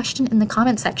 put the question in the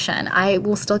comment section. I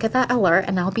will still get that alert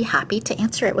and I'll be happy to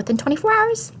answer it within 24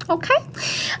 hours. Okay?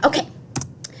 Okay.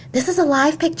 This is a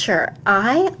live picture.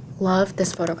 I love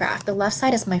this photograph. The left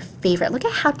side is my favorite. Look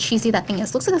at how cheesy that thing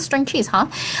is. Looks like a string cheese, huh?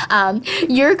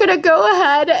 You're gonna go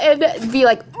ahead and be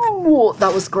like, oh,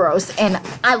 that was gross, and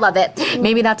I love it.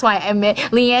 Maybe that's why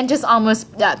Leanne just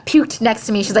almost puked next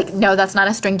to me. She's like, no, that's not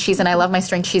a string cheese, and I love my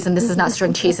string cheese, and this is not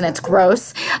string cheese, and it's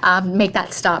gross. Make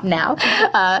that stop now.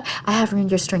 I have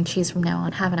ruined your string cheese from now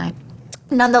on, haven't I?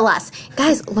 Nonetheless,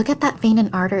 guys, look at that vein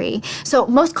and artery. So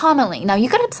most commonly, now you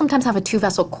could sometimes have a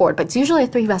 2-vessel cord, but it's usually a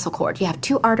 3-vessel cord. You have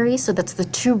 2 arteries, so that's the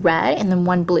 2 red and then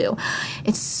 1 blue.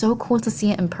 It's so cool to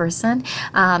see it in person.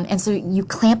 And so you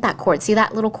clamp that cord. See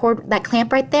that little cord, that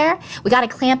clamp right there? We got to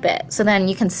clamp it so then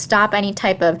you can stop any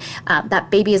type of,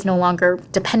 that baby is no longer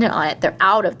dependent on it. They're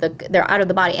out of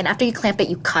the body. And after you clamp it,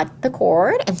 you cut the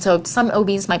cord. And so some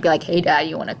OBs might be like, hey, Dad,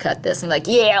 you want to cut this? And you're like,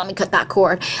 yeah, let me cut that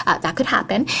cord. That could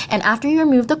happen. And after you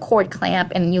remove the cord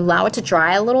clamp and you allow it to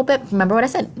dry a little bit, remember what I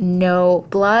said, no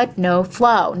blood, no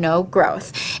flow, no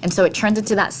growth. And so it turns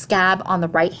into that scab on the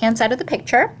right hand side of the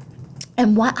picture.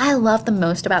 And what I love the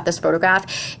most about this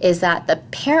photograph is that the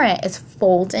parent is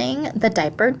folding the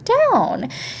diaper down.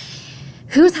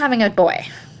 Who's having a boy?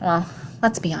 Well,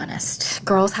 let's be honest,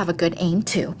 girls have a good aim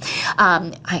too.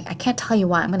 I can't tell you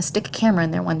why. I'm going to stick a camera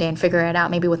in there one day and figure it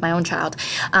out, maybe with my own child.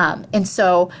 And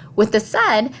so with this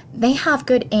said, they have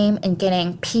good aim in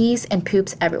getting pees and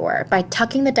poops everywhere. By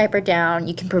tucking the diaper down,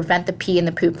 you can prevent the pee and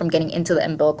the poop from getting into the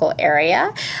umbilical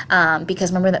area.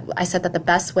 Because remember that I said that the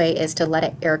best way is to let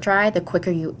it air dry. The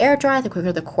quicker you air dry, the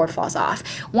quicker the cord falls off.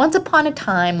 Once upon a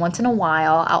time, once in a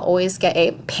while, I'll always get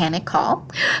a panic call.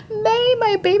 May,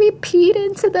 my baby peed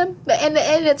into them. And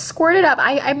it squirted up.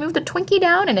 I moved the Twinkie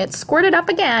down and it squirted up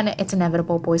again. It's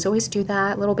inevitable. Boys always do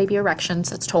that. Little baby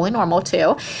erections. It's totally normal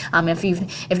too.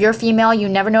 If you're a female, you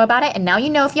never know about it, and now you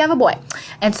know if you have a boy.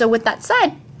 And so with that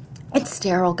said, it's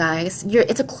sterile, guys.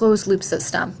 It's a closed loop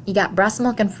system. You got breast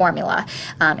milk and formula,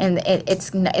 and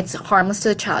it's harmless to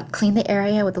the child. Clean the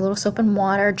area with a little soap and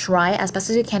water, dry it as best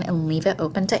as you can, and leave it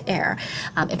open to air.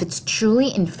 If it's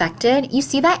truly infected, you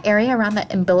see that area around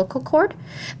the umbilical cord?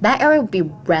 That area will be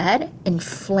red,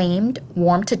 inflamed,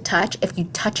 warm to touch. If you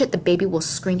touch it, the baby will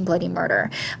scream bloody murder,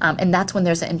 and that's when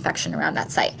there's an infection around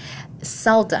that site.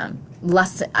 Seldom,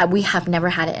 we have never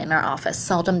had it in our office.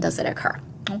 Seldom does it occur.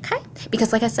 Okay?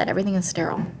 Because like I said, everything is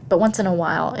sterile. But once in a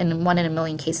while, in 1 in a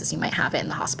million cases, you might have it in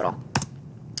the hospital.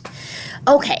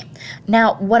 Okay,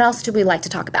 now what else do we like to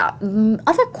talk about?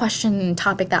 Other question and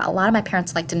topic that a lot of my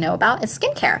parents like to know about is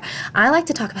skincare. I like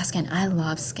to talk about skin. I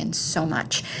love skin so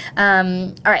much.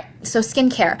 All right, so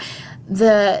skincare.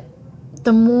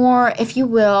 The more, if you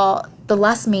will, the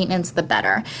less maintenance, the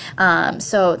better.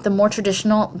 So the more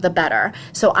traditional, the better.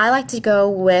 So I like to go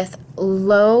with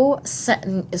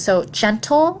so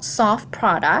gentle, soft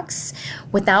products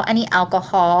without any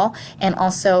alcohol, and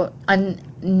also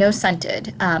no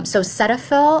scented. So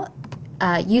Cetaphil,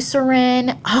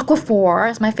 Eucerin, Aquaphor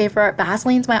is my favorite.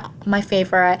 Vaseline's my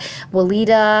favorite.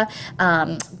 Weleda,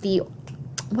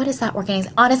 what is that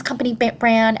organization? Honest Company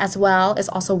brand as well is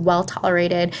also well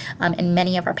tolerated in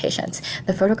many of our patients.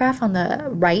 The photograph on the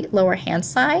right lower hand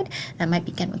side, that might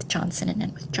begin with Johnson and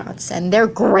end with Johnson. They're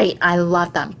great. I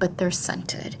love them, but they're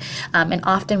scented. And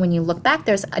often when you look back,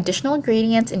 there's additional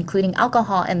ingredients, including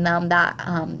alcohol in them, that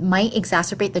might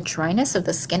exacerbate the dryness of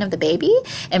the skin of the baby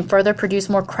and further produce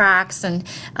more cracks and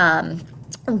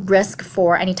risk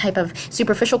for any type of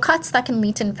superficial cuts that can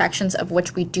lead to infections, of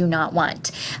which we do not want.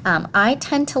 I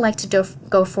tend to like to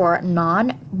go for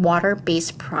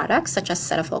non-water-based products such as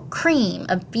Cetaphil cream,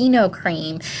 Aveeno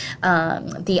cream,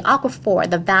 the Aquaphor,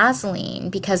 the Vaseline,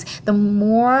 because the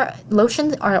more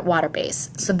lotions are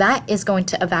water-based, so that is going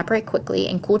to evaporate quickly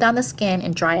and cool down the skin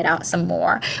and dry it out some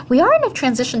more. We are in a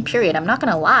transition period, I'm not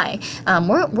going to lie.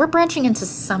 We're branching into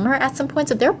summer at some point,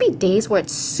 so there'll be days where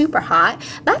it's super hot.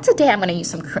 That's a day I'm going to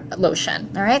use some lotion.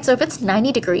 All right, so if it's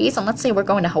 90 degrees and let's say we're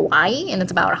going to Hawaii and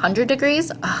it's about 100 degrees,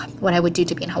 what I would do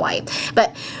to be in Hawaii.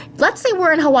 But let's say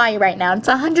we're in Hawaii right now, it's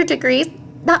 100 degrees,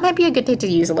 that might be a good day to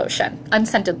use a lotion,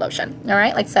 unscented lotion, all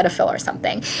right, like Cetaphil or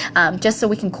something, just so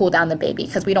we can cool down the baby,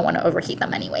 because we don't want to overheat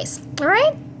them anyways. All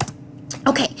right.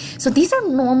 Okay, so these are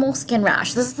normal skin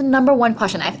rash. This is the #1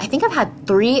 question. I think I've had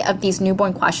 3 of these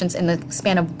newborn questions in the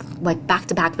span of like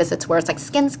back-to-back visits where it's like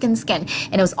skin, skin, skin,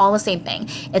 and it was all the same thing.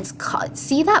 It's called,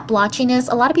 see that blotchiness?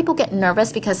 A lot of people get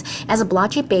nervous because it has a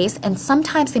blotchy base, and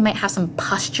sometimes they might have some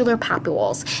pustular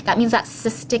papules. That means that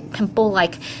cystic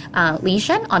pimple-like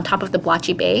lesion on top of the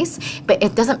blotchy base, but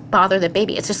it doesn't bother the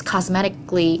baby. It's just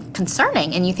cosmetically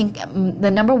concerning, and you think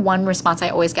the #1 response I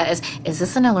always get is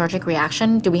this an allergic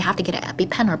reaction? Do we have to get an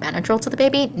EpiPen or Benadryl to the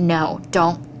baby? No,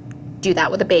 don't do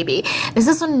that with a baby. This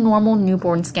is a normal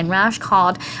newborn skin rash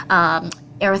called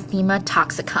erythema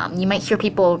toxicum. You might hear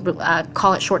people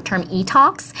call it short-term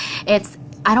e-tox.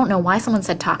 I don't know why someone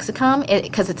said toxicum,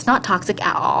 because it's not toxic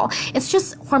at all. It's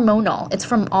just hormonal. It's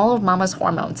from all of mama's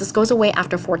hormones. This goes away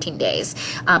after 14 days.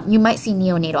 You might see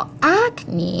neonatal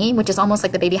acne, which is almost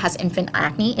like the baby has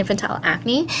infantile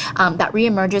acne, that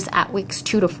reemerges at weeks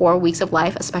 2 to 4 weeks of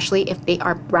life, especially if they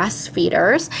are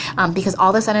breastfeeders, because all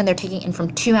of a sudden they're taking in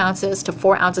from 2 ounces to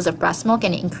 4 ounces of breast milk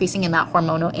and increasing in that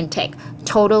hormonal intake.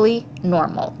 Totally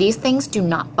normal. These things do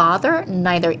not bother,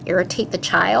 neither irritate the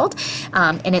child,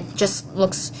 and it just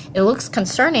looks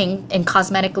concerning and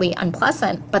cosmetically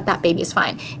unpleasant, but that baby is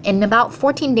fine. In about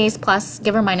 14 days plus,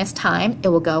 give or minus time, it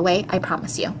will go away, I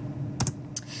promise you.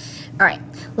 All right,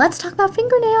 let's talk about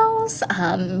fingernails.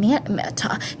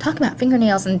 Talk about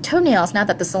fingernails and toenails now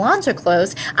that the salons are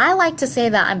closed. I like to say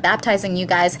that I'm baptizing you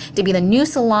guys to be the new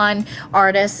salon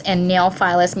artists and nail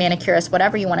filists, manicurists,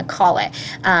 whatever you want to call it.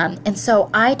 And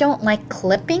so I don't like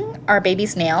clipping our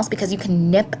baby's nails because you can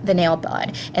nip the nail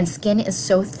bud, and skin is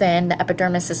so thin, the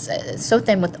epidermis is so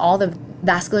thin with all the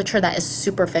vasculature that is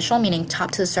superficial, meaning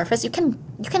top to the surface. You can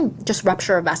just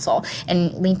rupture a vessel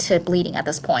and lead to bleeding at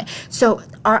this point. So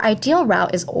our ideal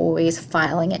route is always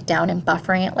filing it down and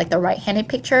buffering it like the right-handed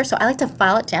picture. So I like to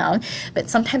file it down,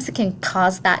 but sometimes it can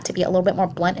cause that to be a little bit more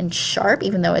blunt and sharp,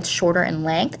 even though it's shorter in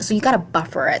length. So you got to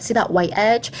buffer it. See that white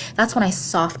edge? That's when I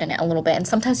soften it a little bit. And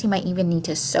sometimes you might even need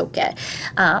to soak it.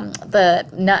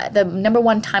 The number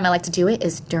one time I like to do it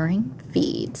is during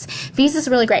feeds. Feeds is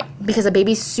really great because the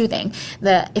baby's soothing.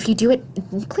 If you do it,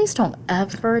 please don't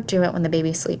ever do it when the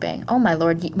baby's sleeping. Oh my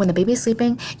Lord, when the baby's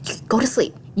sleeping, you go to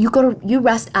sleep. You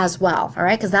rest as well, all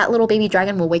right? Because that little baby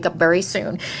dragon will wake up very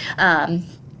soon.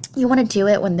 You want to do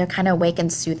it when they're kind of awake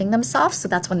and soothing themselves. So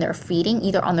that's when they're feeding,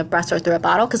 either on the breast or through a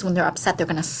bottle, because when they're upset, they're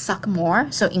going to suck more.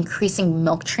 So increasing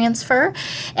milk transfer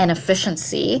and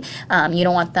efficiency. You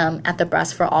don't want them at the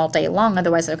breast for all day long.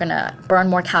 Otherwise, they're going to burn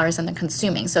more calories than they're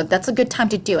consuming. So that's a good time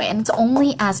to do it. And it's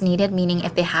only as needed, meaning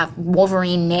if they have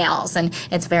Wolverine nails, and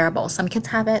it's variable. Some kids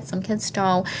have it, some kids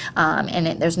don't.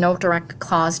 There's no direct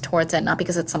clause towards it, not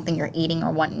because it's something you're eating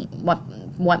or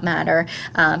what matter.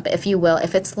 But if you will,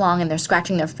 if it's long and they're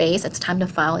scratching their face, it's time to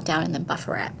file it down and then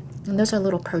buffer it. And those are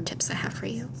little pro tips I have for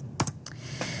you.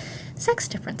 Sex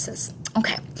differences.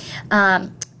 Okay.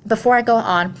 Before I go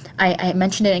on, I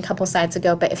mentioned it a couple slides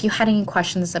ago, but if you had any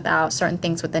questions about certain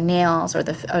things with the nails or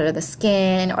the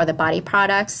skin or the body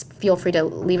products, feel free to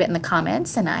leave it in the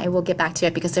comments and I will get back to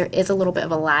it, because there is a little bit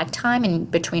of a lag time in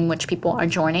between which people are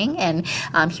joining and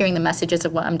hearing the messages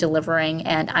of what I'm delivering,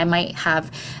 and I might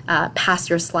have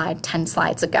passed your slide 10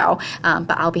 slides ago,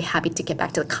 but I'll be happy to get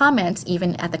back to the comments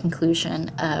even at the conclusion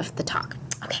of the talk.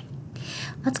 Okay,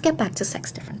 let's get back to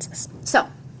sex differences. So,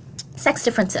 sex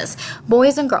differences,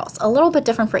 boys and girls, a little bit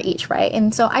different for each, right?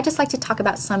 And so I just like to talk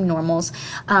about some normals.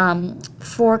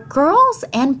 For girls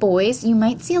and boys, you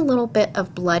might see a little bit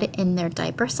of blood in their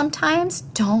diaper sometimes.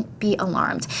 Don't be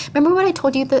alarmed. Remember what I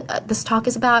told you that this talk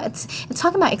is about? It's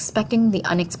talking about expecting the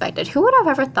unexpected. Who would have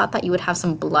ever thought that you would have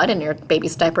some blood in your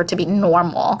baby's diaper to be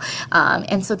normal?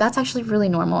 And so that's actually really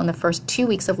normal in the first 2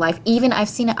 weeks of life. Even I've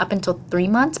seen it up until 3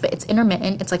 months, but it's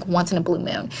intermittent. It's like once in a blue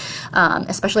moon,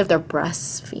 especially if they're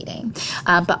breastfeeding.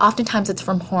 But oftentimes it's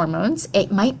from hormones.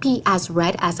 It might be as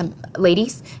red as,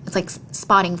 ladies, it's like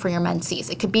spotting for your menses.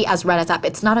 It could be as red as that,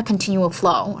 but it's not a continual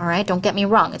flow, all right? Don't get me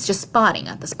wrong. It's just spotting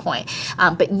at this point.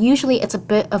 But usually it's a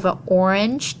bit of an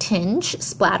orange tinge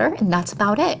splatter, and that's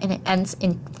about it. And it ends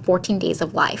in 14 days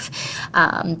of life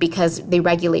because they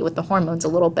regulate with the hormones a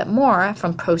little bit more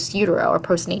from post-utero or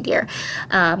post-nadir.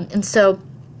 And so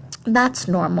that's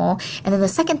normal. And then the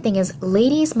second thing is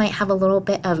ladies might have a little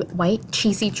bit of white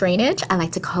cheesy drainage. I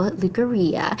like to call it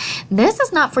leukorrhea. This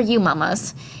is not for you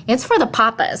mamas. It's for the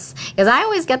papas. Because I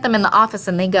always get them in the office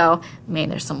and they go, man,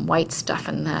 there's some white stuff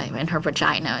in her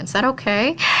vagina. Is that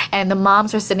okay? And the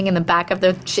moms are sitting in the back of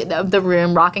the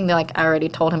room rocking. They're like, I already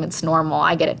told him it's normal.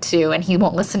 I get it too. And he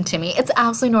won't listen to me. It's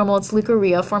absolutely normal. It's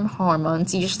leukorrhea from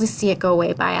hormones. You usually see it go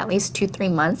away by at least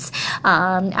 2-3 months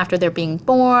after they're being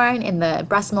born, and the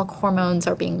breast milk hormones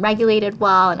are being regulated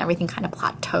well and everything kind of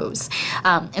plateaus.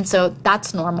 And so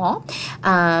that's normal.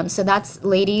 So that's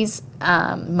ladies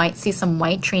might see some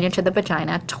white drainage to the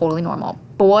vagina, totally normal.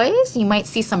 Boys, you might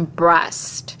see some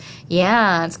breast.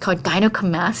 Yeah, it's called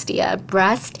gynecomastia,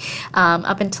 breast,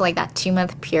 up until like that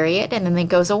 2-month period, and then it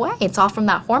goes away. It's all from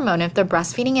that hormone. If they're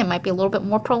breastfeeding, it might be a little bit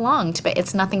more prolonged, but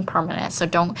it's nothing permanent. So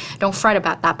don't fret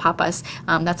about that, papas.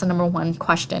 That's the number one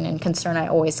question and concern I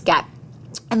always get.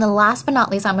 And the last but not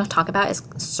least I'm going to talk about is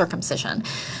circumcision.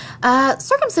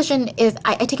 Circumcision is,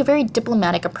 I take a very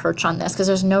diplomatic approach on this because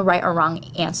there's no right or wrong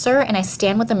answer, and I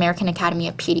stand with the American Academy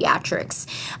of Pediatrics.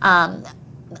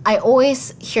 I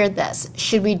always hear this: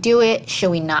 should we do it?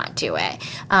 Should we not do it?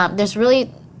 There's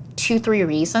really 2-3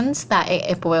 reasons that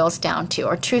it boils down to,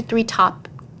 or 2-3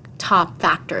 top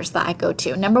factors that I go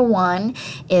to. Number 1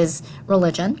 is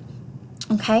religion.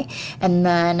 Okay, and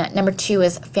then number 2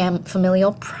 is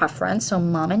familial preference, so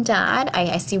mom and dad.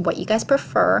 I see what you guys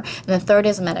prefer. And the third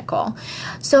is medical.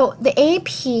 So the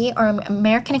AAP, or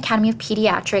American Academy of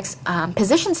Pediatrics,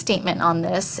 position statement on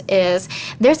this is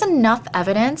there's enough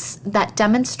evidence that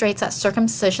demonstrates that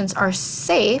circumcisions are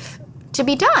safe to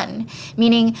be done,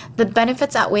 meaning the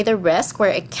benefits outweigh the risk where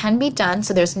it can be done,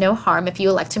 so there's no harm if you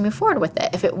elect to move forward with it.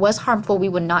 If it was harmful, we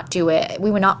would not do it. We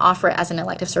would not offer it as an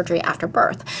elective surgery after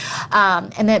birth.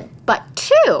 But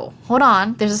 2, hold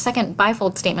on, there's a second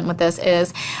bifold statement with this,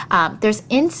 is there's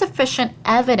insufficient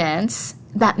evidence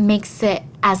that makes it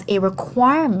as a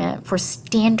requirement for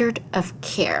standard of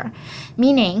care,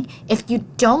 meaning if you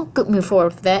don't move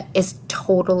forward with it, it's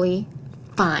totally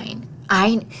fine.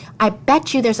 I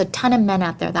bet you there's a ton of men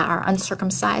out there that are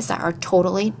uncircumcised that are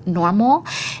totally normal.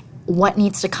 What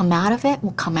needs to come out of it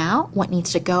will come out. What it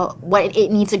needs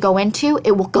to go into,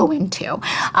 it will go into.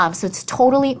 So it's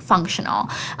totally functional.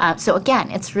 So again,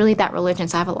 it's really that religion.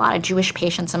 So I have a lot of Jewish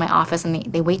patients in my office, and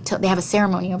they wait till they have a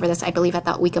ceremony over this, I believe, at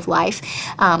that week of life.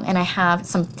 And I have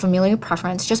some familial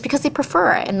preference just because they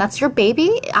prefer it. And that's your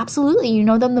baby. Absolutely. You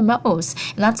know them the most.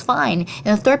 And that's fine.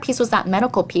 And the third piece was that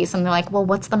medical piece. And they're like, well,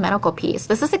 what's the medical piece?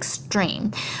 This is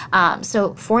extreme.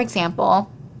 So for example,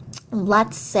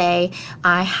 let's say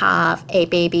I have a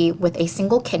baby with a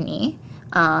single kidney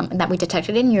that we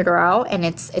detected in utero, and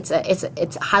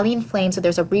it's highly inflamed, so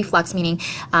there's a reflux, meaning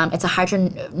it's a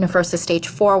hydronephrosis stage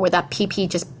 4, where that PP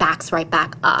just backs right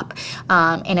back up,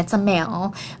 and it's a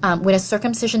male. Would a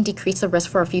circumcision decrease the risk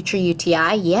for a future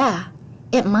UTI? Yeah,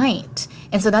 it might.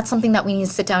 And so that's something that we need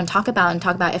to sit down and talk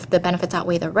about if the benefits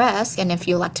outweigh the risk and if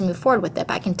you elect to move forward with it.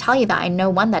 But I can tell you that I know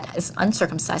one that is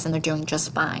uncircumcised and they're doing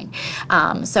just fine.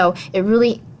 So it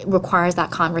really requires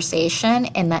that conversation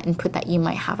and that input that you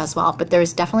might have as well. But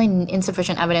there's definitely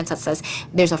insufficient evidence that says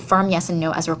there's a firm yes and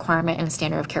no as a requirement and a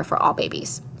standard of care for all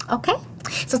babies. Okay?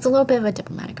 So it's a little bit of a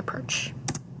diplomatic approach.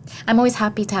 I'm always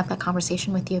happy to have that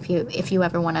conversation with you if you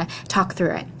ever want to talk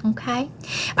through it. Okay?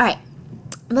 All right.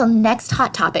 The next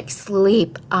hot topic,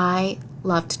 sleep. I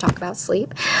love to talk about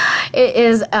sleep. It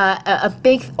is a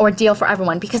big ordeal for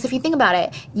everyone because if you think about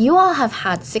it, you all have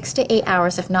had 6 to 8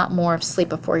 hours, if not more, of sleep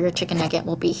before your chicken nugget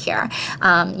will be here.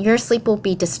 Your sleep will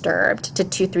be disturbed to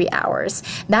 2-3 hours.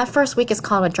 That first week is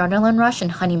called adrenaline rush and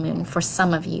honeymoon for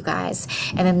some of you guys.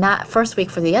 And then that first week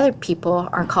for the other people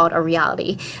are called a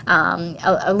reality,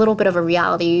 a little bit of a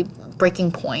reality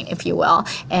breaking point, if you will,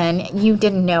 and you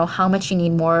didn't know how much you need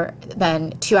more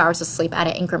than 2 hours of sleep at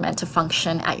an increment to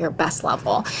function at your best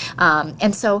level.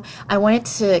 And so I wanted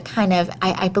to kind of,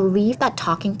 I believe that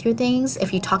talking through things,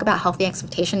 if you talk about healthy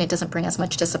expectation, it doesn't bring as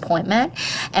much disappointment.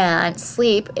 And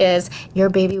sleep is your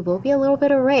baby will be a little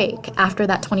bit awake after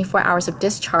that 24 hours of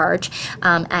discharge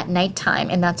at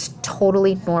nighttime, and that's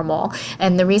totally normal.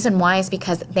 And the reason why is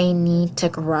because they need to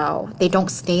grow. They don't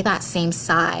stay that same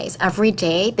size. Every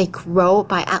day they grow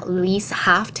by at least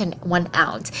half to 1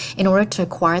 ounce. In order to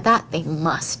acquire that, they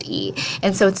must eat.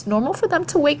 And so it's normal for them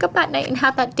to wake up at night and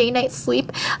have that day-night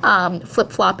sleep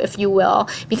flip-flop, if you will,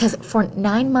 because for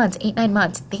 9 months, 8-9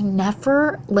 months, they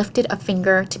never lifted a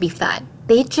finger to be fed.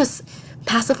 They just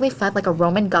passively fed like a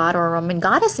Roman god or a Roman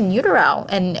goddess in utero,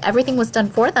 and everything was done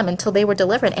for them until they were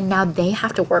delivered, and now they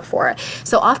have to work for it.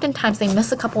 So oftentimes they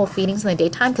miss a couple of feedings in the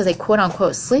daytime because they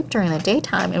quote-unquote sleep during the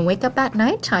daytime and wake up at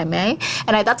nighttime, eh?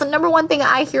 And that's a number one thing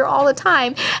I hear all the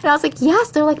time. And I was like, yes,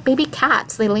 they're like baby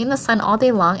cats. They lay in the sun all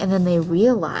day long, and then they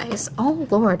realize, oh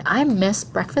Lord, I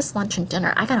missed breakfast, lunch, and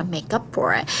dinner. I gotta make up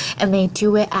for it. And they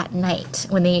do it at night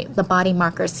when the body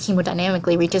markers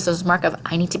hemodynamically reaches this mark of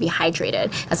I need to be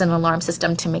hydrated as an alarm system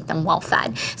to make them well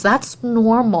fed. So that's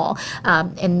normal.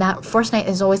 And that first night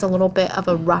is always a little bit of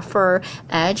a rougher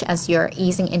edge as you're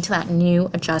easing into that new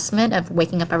adjustment of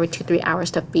waking up every 2-3 hours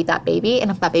to feed that baby.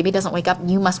 And if that baby doesn't wake up,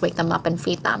 you must wake them up and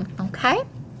feed them. Okay?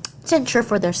 To ensure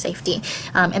for their safety.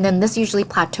 And then this usually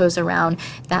plateaus around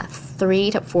that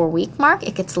 3 to 4 week mark.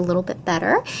 It gets a little bit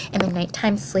better, and the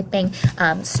nighttime sleeping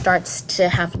starts to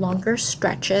have longer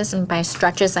stretches, and by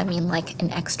stretches I mean like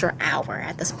an extra hour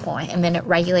at this point, and then it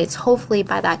regulates hopefully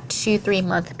by that 2-3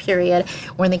 month period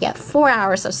when they get 4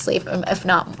 hours of sleep, if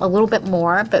not a little bit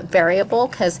more, but variable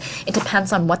because it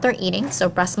depends on what they're eating. So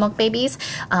breast milk babies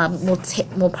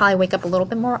will probably wake up a little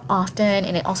bit more often,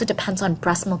 and it also depends on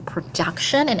breast milk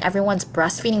production, and everyone's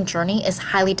breastfeeding journey is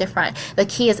highly different. The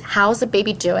key is, how's the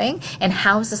baby doing and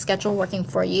how's the schedule working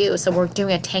for you? So we're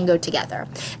doing a tango together.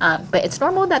 But it's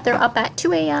normal that they're up at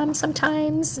 2 a.m.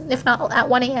 sometimes, if not at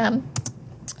 1 a.m.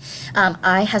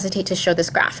 I hesitate to show this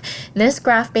graph. This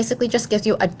graph basically just gives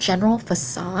you a general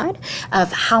facade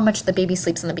of how much the baby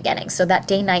sleeps in the beginning. So that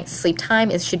day-night sleep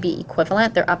time should be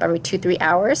equivalent. They're up every 2-3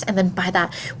 hours. And then by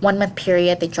that 1 month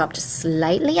period, they drop just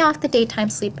slightly off the daytime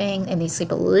sleeping and they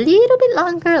sleep a little bit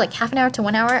longer, like half an hour to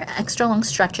 1 hour, extra long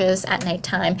stretches at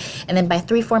nighttime. And then by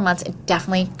 3-4 months, it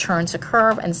definitely turns a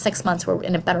curve. And 6 months, we're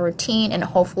in a better routine. And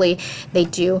hopefully they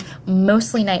do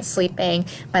mostly night sleeping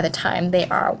by the time they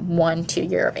are 1-2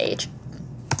 years of age.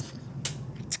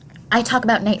 I talk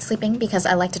about night sleeping because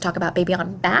I like to talk about baby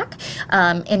on back.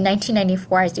 In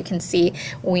 1994, as you can see,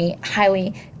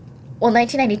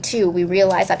 1992, we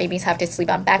realized that babies have to sleep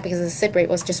on back because the SID rate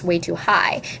was just way too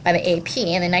high by the AP.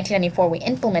 And in 1994, we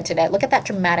implemented it. Look at that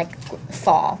dramatic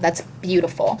fall. That's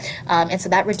beautiful. And so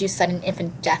that reduced sudden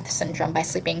infant death syndrome by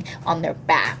sleeping on their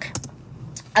back.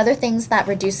 Other things that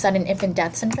reduce sudden infant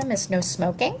death syndrome is no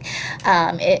smoking,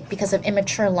 because of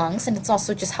immature lungs, and it's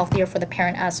also just healthier for the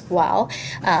parent as well.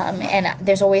 And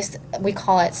there's always, we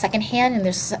call it secondhand, and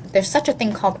there's such a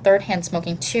thing called third-hand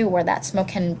smoking too, where that smoke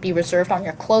can be reserved on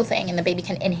your clothing and the baby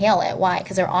can inhale it. Why?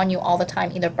 Because they're on you all the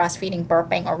time, either breastfeeding,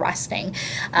 burping, or resting.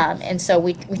 And so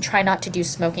we try not to do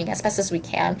smoking as best as we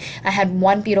can. I had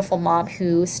one beautiful mom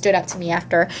who stood up to me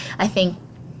after, I think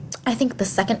the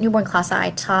second newborn class that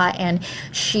I taught, and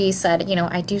she said, you know,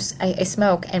 I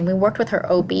smoke, and we worked with her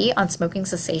OB on smoking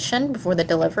cessation before the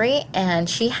delivery, and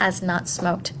she has not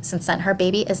smoked since then. Her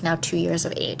baby is now 2 years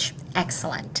of age.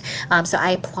 Excellent. So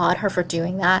I applaud her for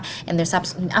doing that, and there's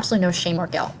absolutely no shame or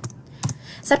guilt.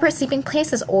 Separate sleeping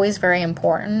place is always very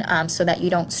important, so that you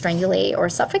don't strangulate or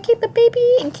suffocate the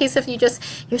baby in case if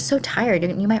you're so tired,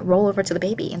 you might roll over to the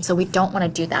baby, and so we don't want to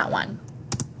do that one.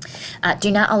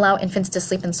 Do not allow infants to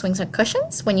sleep in swings or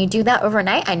cushions. When you do that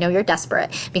overnight, I know you're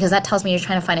desperate because that tells me you're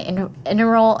trying to find an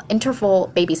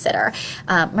interval babysitter.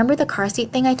 Remember the car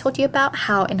seat thing I told you about?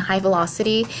 How in high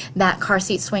velocity, that car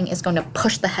seat swing is going to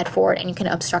push the head forward and you can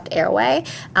obstruct airway?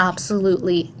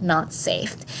 Absolutely not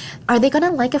safe. Are they going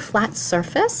to like a flat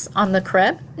surface on the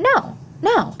crib? No.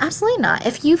 No, absolutely not.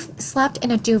 If you've slept in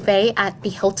a duvet at the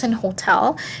Hilton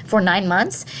Hotel for 9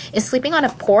 months, is sleeping on a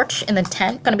porch in the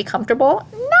tent going to be comfortable?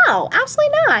 No,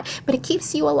 absolutely not. But it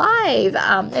keeps you alive,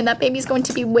 and that baby's going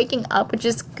to be waking up, which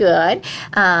is good.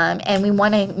 And we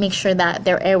want to make sure that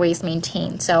their airway is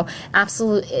maintained. So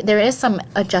absolutely, there is some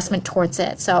adjustment towards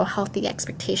it. So healthy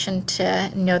expectation to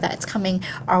know that it's coming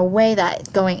our way,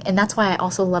 and that's why I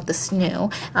also love the SNOO,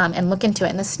 and look into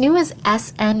it. And the SNOO is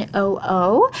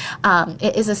SNOO.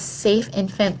 It is a safe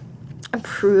infant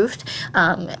approved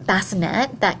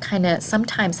bassinet that kind of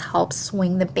sometimes helps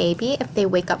swing the baby if they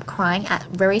wake up crying at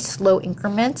very slow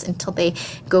increments until they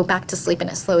go back to sleep, and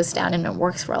it slows down, and it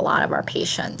works for a lot of our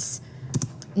patients.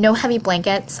 No heavy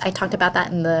blankets. I talked about that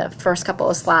in the first couple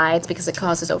of slides because it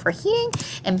causes overheating.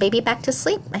 And baby back to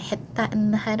sleep. I hit that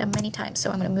in the head many times,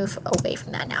 so I'm going to move away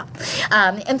from that now.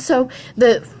 And so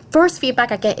the first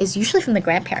feedback I get is usually from the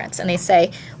grandparents, and they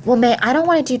say, well, May, I don't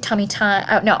want to do tummy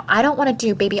time. No, I don't want to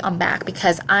do baby on back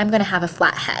because I'm going to have a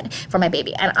flat head for my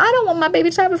baby, and I don't want my baby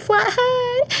to have a flat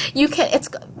head.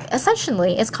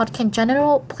 It's called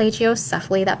congenital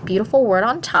plagiocephaly, that beautiful word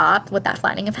on top with that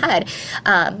flattening of head.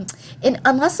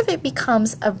 Unless if it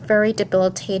becomes a very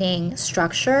debilitating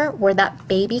structure where that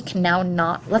baby can now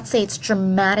not, let's say it's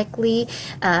dramatically,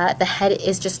 the head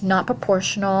is just not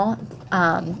proportional,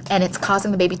 and it's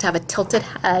causing the baby to have a tilted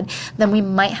head, then we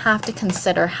might have to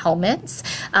consider helmets.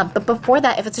 But before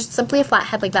that, if it's just simply a flat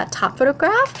head like that top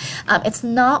photograph, it's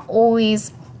not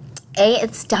always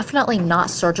it's definitely not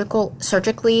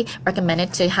surgically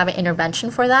recommended to have an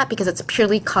intervention for that because it's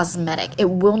purely cosmetic. It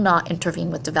will not intervene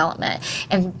with development.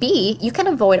 And B, you can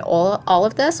avoid all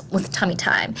of this with tummy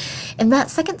time. In that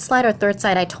second slide or third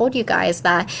slide, I told you guys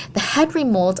that the head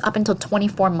remolds up until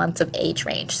 24 months of age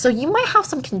range. So you might have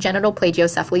some congenital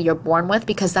plagiocephaly you're born with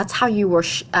because that's how you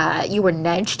were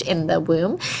nudged in the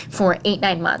womb for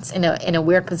 8-9 months in a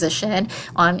weird position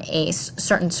on a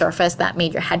certain surface that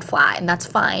made your head flat, and that's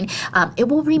fine. It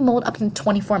will remold up in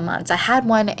 24 months. I had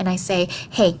one, and I say,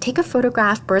 hey, take a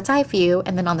photograph, bird's eye view,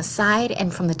 and then on the side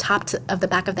and from the top of the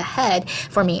back of the head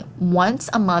for me once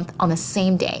a month on the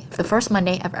same day, the first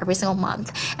Monday of every single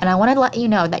month. And I want to let you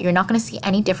know that you're not going to see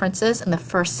any differences in the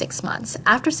first 6 months.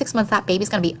 After 6 months, that baby's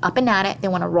going to be up and at it. They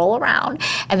want to roll around.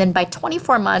 And then by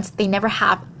 24 months, they never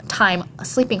have time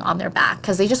sleeping on their back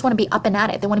because they just want to be up and at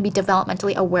it. They want to be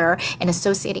developmentally aware and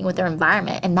associating with their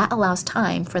environment, and that allows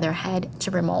time for their head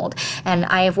to remold. And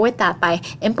I avoid that by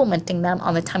implementing them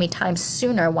on the tummy time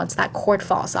sooner once that cord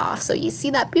falls off. So you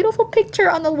see that beautiful picture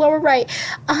on the lower right.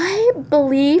 I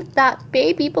believe that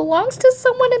baby belongs to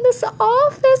someone in this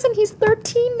office, and he's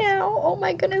 13 now. Oh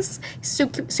my goodness,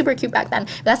 super cute back then.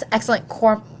 That's excellent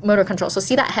core motor control. So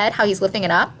see that head, how he's lifting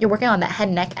it up? You're working on that head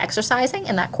neck exercising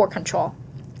and that core control.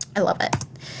 I love it.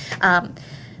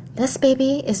 This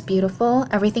baby is beautiful.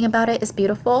 Everything about it is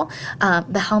beautiful.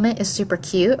 The helmet is super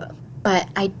cute, but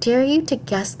I dare you to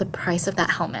guess the price of that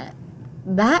helmet.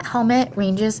 That helmet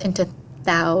ranges into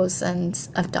thousands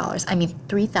of dollars. I mean,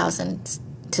 $3,000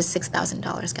 to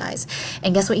 $6,000, guys.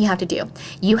 And guess what you have to do?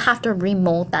 You have to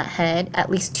remold that head at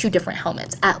least 2 different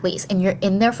helmets, at least. And you're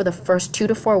in there for the first 2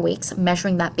 to 4 weeks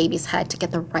measuring that baby's head to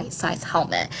get the right size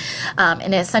helmet.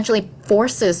 And it essentially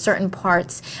forces certain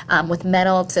parts with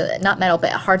metal to, not metal,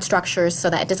 but hard structures so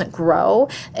that it doesn't grow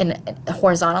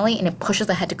horizontally, and it pushes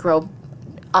the head to grow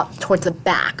up towards the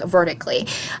back vertically.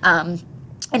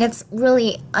 And it's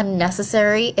really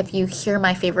unnecessary. If you hear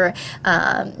my favorite,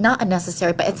 not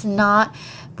unnecessary, but it's not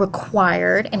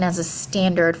required and as a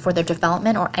standard for their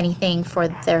development or anything for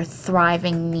their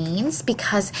thriving needs,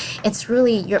 because it's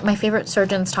really, my favorite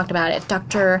surgeons talked about it.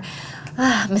 Dr.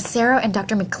 Massaro and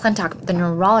Dr. McClintock, the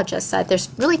neurologist, said there's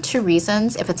really 2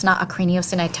 reasons if it's not a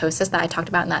craniosynostosis that I talked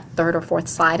about in that 3rd or 4th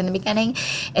slide in the beginning.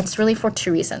 It's really for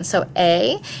 2 reasons. So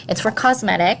A, it's for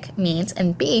cosmetic needs,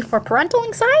 and B, for parental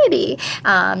anxiety.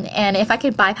 And if I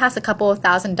could bypass a couple of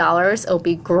 $1,000s, it'll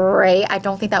be great. I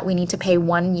don't think that we need to pay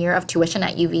 1 year of tuition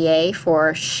at UVA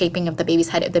for shaping of the baby's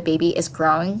head if the baby is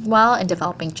growing well and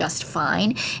developing just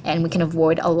fine. And we can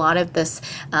avoid a lot of this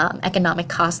economic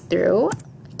cost through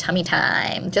tummy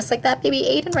time, just like that baby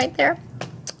Aiden right there.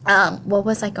 What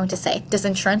was I going to say? Does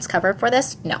insurance cover for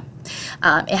this? No.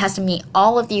 It has to meet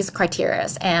all of these criteria.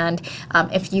 And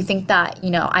if you think that,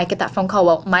 you know, I get that phone call,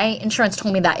 well, my insurance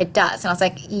told me that it does. And I was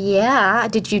like, yeah,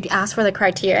 did you ask for the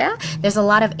criteria? There's a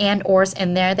lot of and ors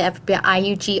in there. They have to be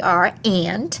IUGR,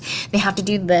 and they have to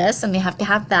do this, and they have to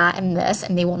have that and this,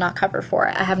 and they will not cover for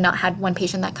it. I have not had one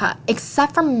patient that cut,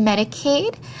 except for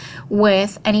Medicaid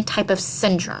with any type of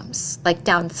syndromes, like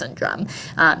Down syndrome,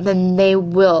 then they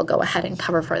will go ahead and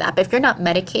cover for that. But if you're not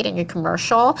Medicaid and you're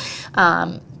commercial,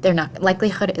 they're not,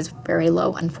 likelihood is very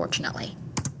low, unfortunately.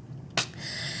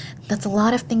 That's a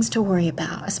lot of things to worry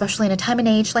about, especially in a time and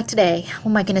age like today. Oh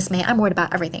my goodness, May, I'm worried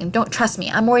about everything. Don't trust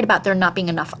me. I'm worried about there not being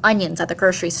enough onions at the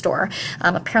grocery store.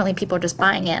 Apparently people are just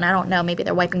buying it, and I don't know, maybe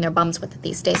they're wiping their bums with it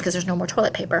these days because there's no more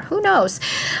toilet paper. Who knows?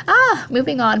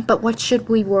 Moving on. But what should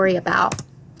we worry about?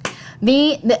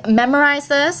 Memorize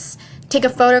this. Take a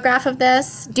photograph of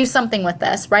this, do something with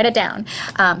this, write it down.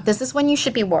 This is when you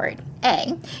should be worried.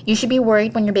 A, you should be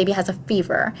worried when your baby has a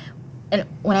fever. And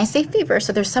when I say fever,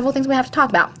 so there's several things we have to talk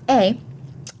about. A,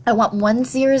 I want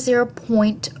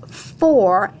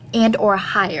 100.4 and or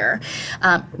higher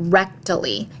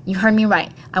rectally. You heard me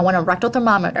right. I want a rectal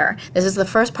thermometer. This is the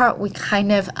first part we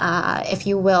kind of, if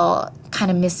you will, kind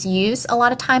of misuse a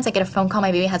lot of times. I get a phone call,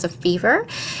 my baby has a fever,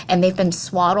 and they've been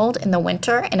swaddled in the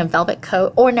winter in a velvet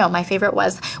coat. Or no, my favorite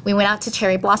was, we went out to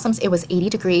Cherry Blossoms. It was 80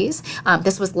 degrees.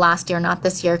 This was last year, not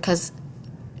this year, because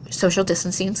social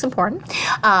distancing is important.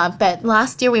 But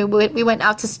last year we went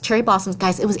out to Cherry Blossoms.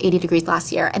 Guys, it was 80 degrees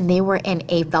last year, and they were in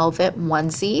a velvet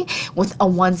onesie with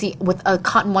a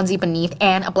cotton onesie beneath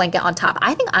and a blanket on top.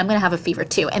 I think I'm gonna have a fever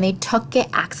too. And they took it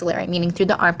axillary, meaning through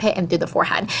the armpit and through the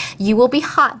forehead. You will be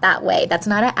hot that way. That's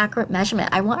not an accurate measurement.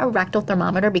 I want a rectal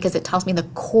thermometer because it tells me the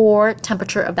core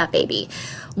temperature of that baby.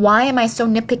 Why am I so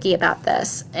nitpicky about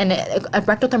this? And a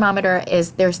rectal thermometer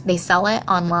is, they sell it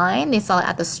online. They sell it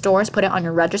at the stores. Put it on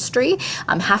your registry.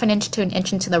 Half an inch to an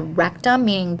inch into the rectum,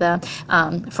 meaning the,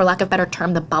 for lack of a better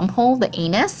term, the bum hole, the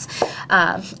anus.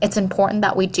 It's important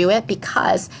that we do it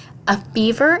because a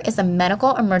fever is a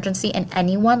medical emergency in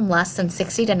anyone less than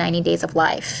 60 to 90 days of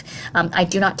life. I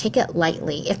do not take it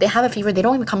lightly. If they have a fever, they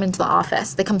don't even come into the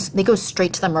office. They go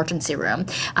straight to the emergency room.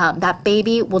 That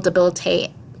baby will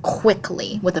debilitate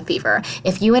quickly with a fever.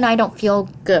 If you and I don't feel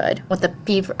good with a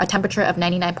temperature of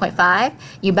 99.5,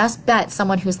 you best bet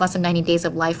someone who's less than 90 days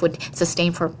of life would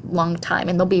sustain for a long time,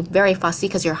 and they'll be very fussy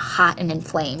because you're hot and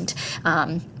inflamed.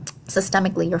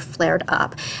 systemically, you're flared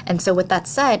up. And so with that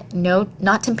said, no,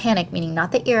 not tympanic, meaning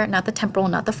not the ear, not the temporal,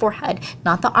 not the forehead,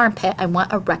 not the armpit. I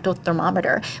want a rectal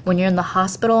thermometer. When you're in the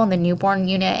hospital in the newborn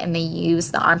unit and they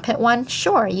use the armpit one,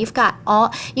 sure, you've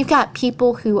got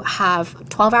people who have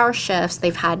 12-hour shifts.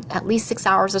 They've had at least 6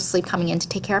 hours of sleep coming in to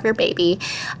take care of your baby.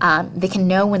 They can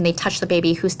know when they touch the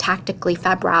baby who's tactically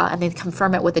febrile, and they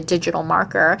confirm it with a digital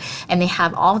marker, and they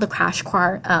have all the crash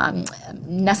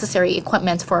necessary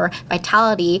equipment for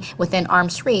vitality within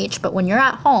arm's reach. But when you're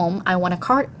at home, I want a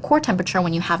core temperature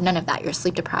when you have none of that. You're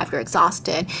sleep deprived, you're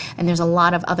exhausted, and there's a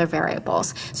lot of other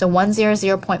variables. So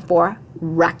 100.4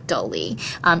 rectally.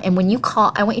 And when you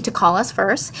call, I want you to call us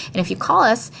first. And if you call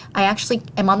us, I actually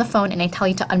am on the phone and I tell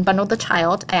you to unbundle the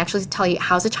child. I actually tell you,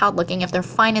 how's the child looking? If they're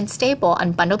fine and stable,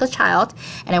 unbundle the child.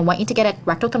 And I want you to get a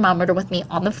rectal thermometer with me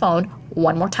on the phone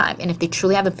one more time. And if they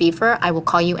truly have a fever, I will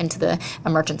call you into the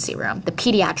emergency room, the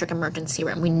pediatric emergency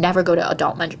room. We never go to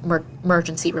adult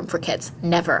emergency room for kids.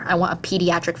 Never. I want a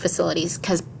pediatric facilities,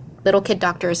 because little kid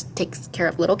doctors takes care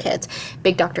of little kids.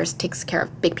 Big doctors takes care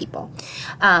of big people.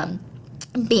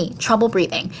 B, trouble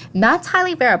breathing. That's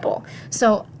highly variable.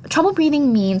 So trouble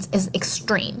breathing is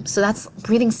extreme. So that's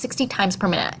breathing 60 times per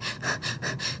minute.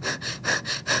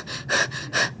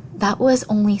 That was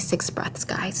only 6 breaths,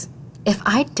 guys. If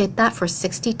I did that for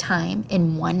 60 times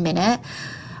in 1 minute,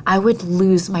 I would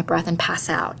lose my breath and pass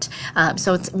out.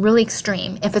 So it's really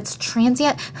extreme. If it's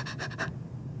transient,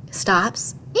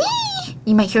 stops,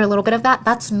 you might hear a little bit of that.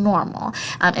 That's normal.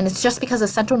 And it's just because the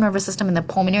central nervous system and the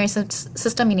pulmonary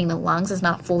system, meaning the lungs, is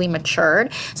not fully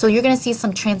matured. So you're going to see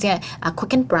some transient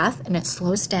quickened breath, and it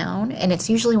slows down. And it's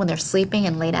usually when they're sleeping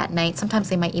and late at night. Sometimes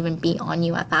they might even be on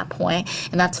you at that point.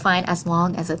 And that's fine as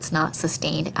long as it's not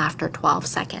sustained after 12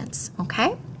 seconds.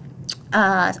 Okay?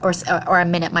 Or a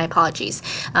minute, my apologies.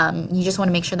 You just want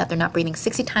to make sure that they're not breathing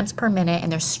 60 times per minute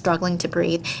and they're struggling to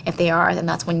breathe. If they are, then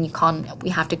that's when we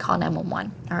have to call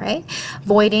 911. All right.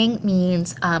 Voiding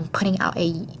means putting out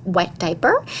a wet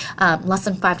diaper, less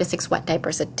than 5 to 6 wet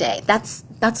diapers a day. That's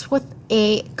with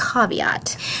a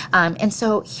caveat. And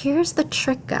so here's the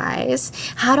trick, guys.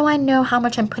 How do I know how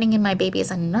much I'm putting in my baby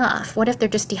is enough? What if they're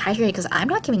just dehydrated because I'm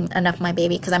not giving enough to my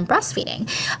baby because I'm breastfeeding?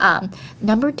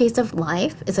 Number of days of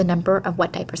life is a number of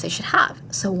wet diapers they should have.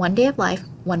 So 1 day of life,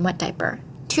 1 wet diaper.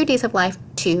 2 days of life,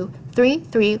 2. 3,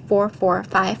 3, 4, 4,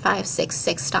 5, 5, 6,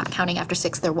 6. Stop counting after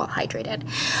 6. They're well hydrated.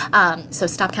 So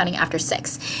stop counting after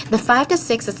 6. The 5 to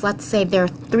 6 is, let's say they're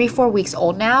 3, 4 weeks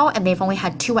old now and they've only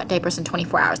had 2 wet diapers in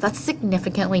 24 hours. That's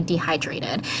significantly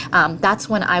dehydrated. That's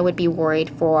when I would be worried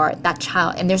for that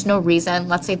child. And there's no reason.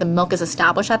 Let's say the milk is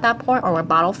established at that point, or we're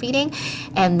bottle feeding,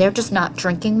 and they're just not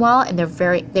drinking well, and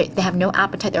they have no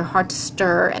appetite. They're hard to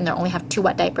stir, and they only have 2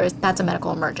 wet diapers. That's a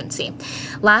medical emergency.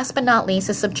 Last but not least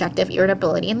is subjective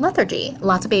irritability and lethargy.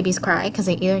 Lots of babies cry because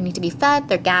they either need to be fed,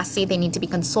 they're gassy, they need to be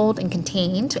consoled and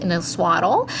contained in a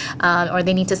swaddle, or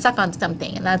they need to suck on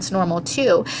something, and that's normal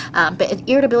too. But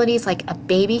irritability is like a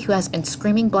baby who has been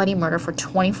screaming bloody murder for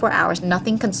 24 hours.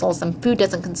 Nothing consoles them, food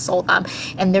doesn't console them,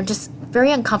 and they're just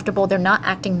very uncomfortable. They're not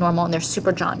acting normal, and they're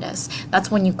super jaundiced.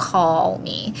 That's when you call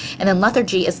me. And then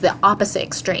lethargy is the opposite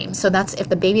extreme. So that's if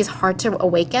the baby is hard to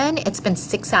awaken, it's been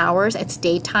 6 hours, it's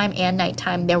daytime and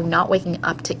nighttime, they're not waking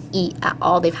up to eat at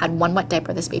all. They've had 1 wet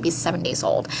diaper, this baby's 7 days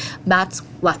old. That's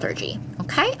lethargy.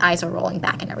 Okay? Eyes are rolling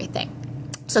back and everything.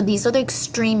 So these are the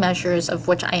extreme measures of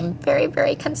which I am very,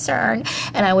 very concerned,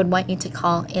 and I would want you to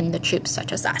call in the troops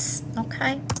such as us.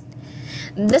 Okay?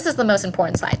 This is the most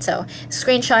important slide, so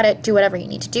screenshot it, do whatever you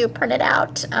need to do, print it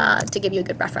out to give you a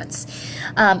good reference.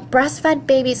 Breastfed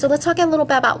babies. So let's talk a little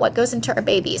bit about what goes into our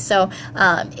babies. So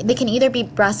they can either be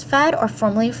breastfed or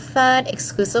formula fed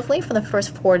exclusively for the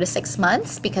first 4 to 6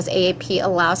 months, because AAP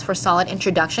allows for solid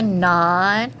introduction,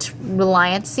 not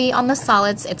reliancy on the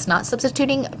solids. It's not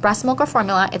substituting breast milk or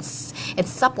formula. It's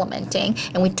supplementing,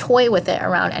 and we toy with it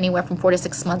around anywhere from 4 to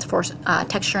 6 months for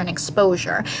texture and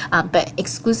exposure. But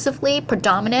exclusively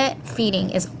predominant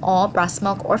feeding is all breast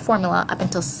milk or formula up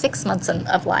until 6 months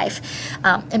of life.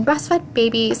 And breastfed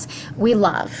babies, we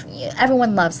love.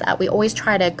 Everyone loves that. We always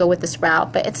try to go with this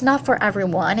route, but it's not for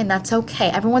everyone, and that's okay.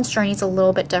 Everyone's journey is a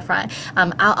little bit different.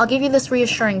 I'll give you this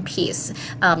reassuring piece.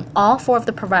 All 4 of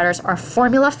the providers are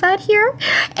formula fed here,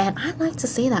 and I like to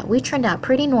say that we turned out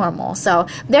pretty normal. So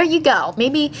there you go.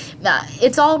 Maybe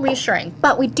it's all reassuring,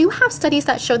 but we do have studies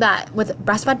that show that with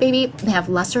breastfed baby, they have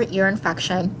lesser ear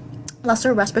infection,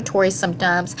 lesser respiratory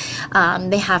symptoms,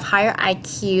 they have higher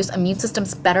IQs, immune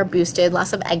system's better boosted,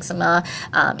 less of eczema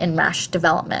and rash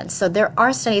development. So there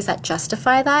are studies that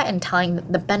justify that and telling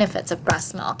the benefits of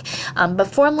breast milk. But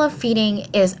formula feeding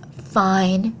is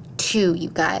fine too, you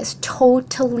guys.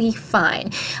 Totally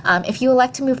fine. If you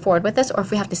elect to move forward with this, or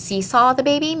if we have to seesaw the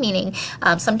baby, meaning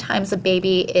sometimes the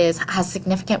baby has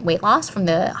significant weight loss from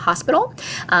the hospital,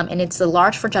 and it's a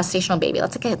large for gestational baby.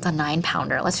 Let's say it's a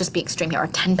 9-pounder. Let's just be extreme here, or a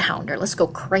 10-pounder. Let's go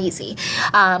crazy.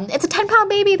 It's a 10-pound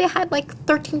baby. They had like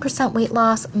 13% weight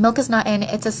loss. Milk is not in.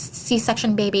 It's a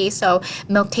C-section baby, so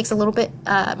milk takes a little bit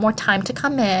more time to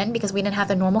come in because we didn't have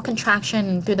the normal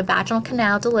contraction through the vaginal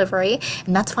canal delivery,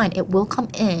 and that's fine. It will come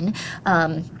in.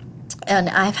 And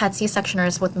I've had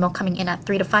C-sectioners with milk coming in at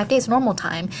 3 to 5 days normal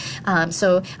time.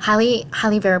 So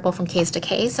highly variable from case to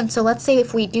case. And so let's say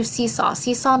if we do seesaw.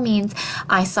 Seesaw means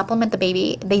I supplement the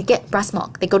baby. They get breast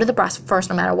milk. They go to the breast first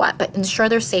no matter what, but ensure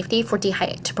their safety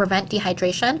to prevent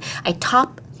dehydration. I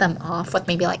top them off with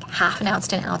maybe like half an ounce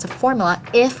to an ounce of formula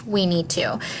if we need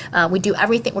to. We do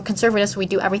everything. We're conservative, so we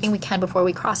do everything we can before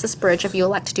we cross this bridge if you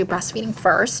elect to do breastfeeding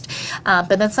first.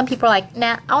 But then some people are like,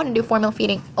 nah, I want to do formula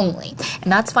feeding only.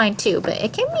 And that's fine too, but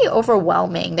it can be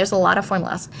overwhelming. There's a lot of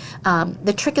formulas.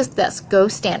 The trick is this: go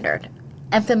standard.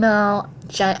 Enfamil,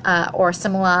 or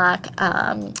Similac,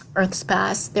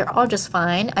 Earth's, they're all just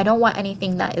fine. I don't want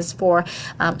anything that is for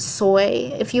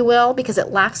soy, if you will, because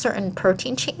it lacks certain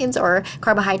protein chains or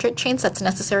carbohydrate chains that's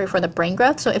necessary for the brain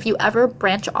growth. So if you ever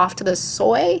branch off to the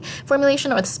soy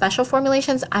formulation or the special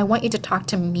formulations, I want you to talk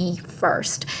to me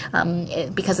first,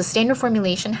 because the standard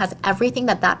formulation has everything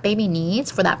that baby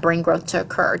needs for that brain growth to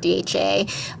occur. DHA,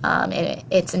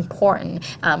 it's important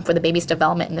for the baby's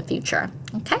development in the future.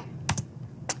 Okay.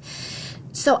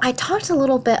 So I talked a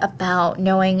little bit about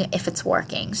knowing if it's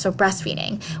working. So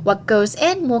breastfeeding, what goes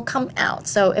in will come out.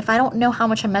 So if I don't know how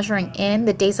much I'm measuring in,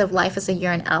 the days of life is a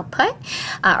urine output,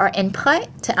 or input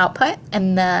to output.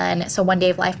 And then, so 1 day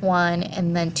of life 1,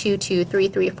 and then 2, 2, 3,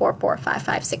 3, 4, 4, 5,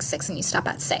 5, 6, 6, and you stop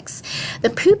at 6.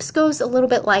 The poops goes a little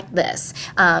bit like this.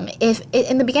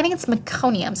 In the beginning it's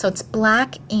meconium, so it's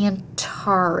black and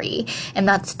tarry, and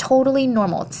that's totally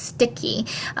normal. It's sticky.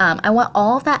 I want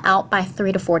all of that out by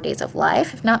 3 to 4 days of life,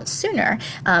 if not sooner.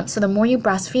 So the more you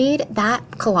breastfeed, that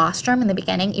colostrum in the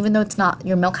beginning, even though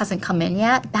your milk hasn't come in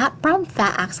yet, that brown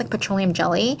fat acts like petroleum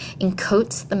jelly and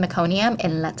coats the meconium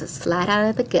and lets it slide out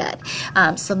of the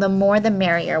gut. So the more the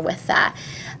merrier with that.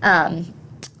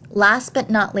 Last but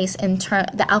not least,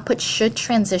 the output should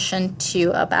transition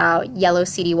to about yellow,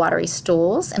 seedy, watery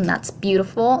stools, and that's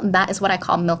beautiful. That is what I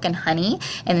call milk and honey,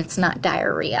 and it's not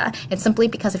diarrhea. It's simply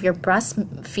because if you're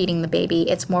breastfeeding the baby,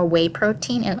 it's more whey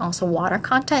protein and also water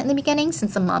content in the beginning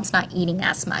since the mom's not eating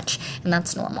as much, and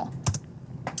that's normal.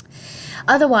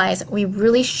 Otherwise, we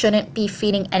really shouldn't be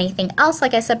feeding anything else,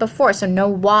 like I said before. So no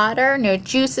water, no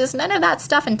juices, none of that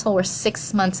stuff until we're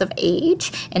 6 months of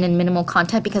age and in minimal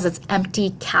content, because it's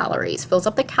empty calories. Fills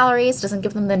up the calories, doesn't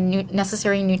give them the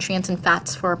necessary nutrients and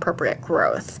fats for appropriate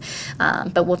growth.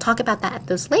 But we'll talk about that at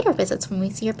those later visits when we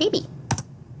see your baby.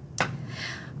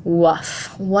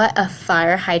 Woof, what a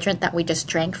fire hydrant that we just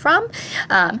drank from.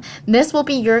 This will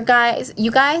be you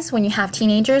guys, when you have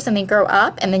teenagers and they grow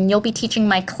up, and then you'll be teaching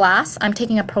my class. I'm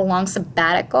taking a prolonged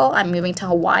sabbatical. I'm moving to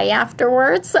Hawaii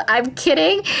afterwards. I'm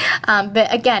kidding.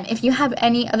 But again, if you have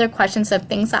any other questions of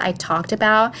things that I talked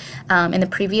about in the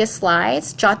previous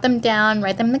slides, jot them down,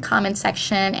 write them in the comment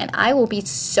section, and I will be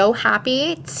so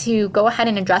happy to go ahead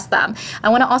and address them. I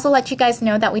want to also let you guys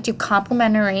know that we do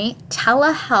complimentary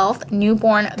telehealth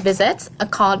newborn visits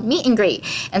called meet and greet,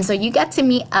 and so you get to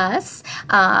meet us,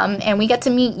 and we get to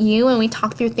meet you, and we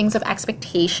talk through things of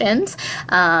expectations,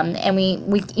 and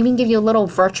we even give you a little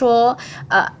virtual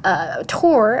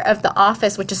tour of the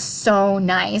office, which is so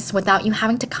nice without you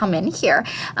having to come in here,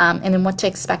 and then what to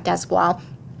expect as well.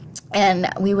 And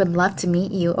we would love to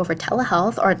meet you over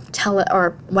telehealth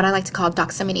or what I like to call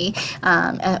Doximity,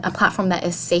 a platform that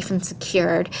is safe and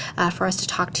secured for us to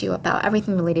talk to you about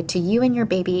everything related to you and your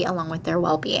baby along with their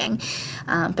well-being.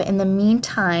 But in the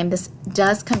meantime, this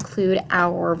does conclude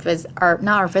our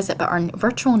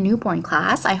virtual newborn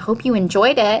class. I hope you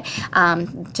enjoyed it.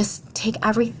 Just take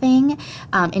everything,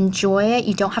 enjoy it.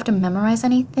 You don't have to memorize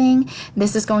anything.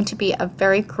 This is going to be a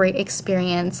very great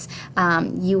experience.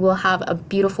 You will have a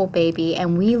beautiful baby,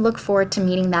 and we look forward to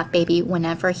meeting that baby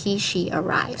whenever she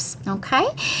arrives. Okay,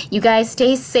 you guys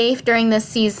stay safe during this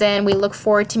season. We look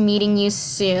forward to meeting you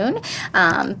soon,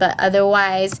 but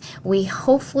otherwise we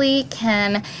hopefully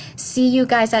can see you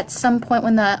guys at some point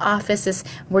when the office is,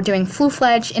 we're doing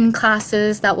full-fledged in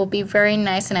classes. That will be very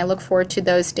nice, and I look forward to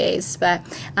those days. But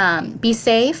be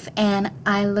safe, and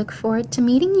I look forward to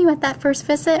meeting you at that first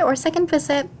visit or second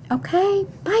visit. Okay,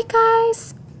 bye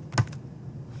guys.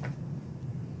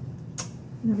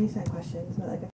 Nobody sent questions, but like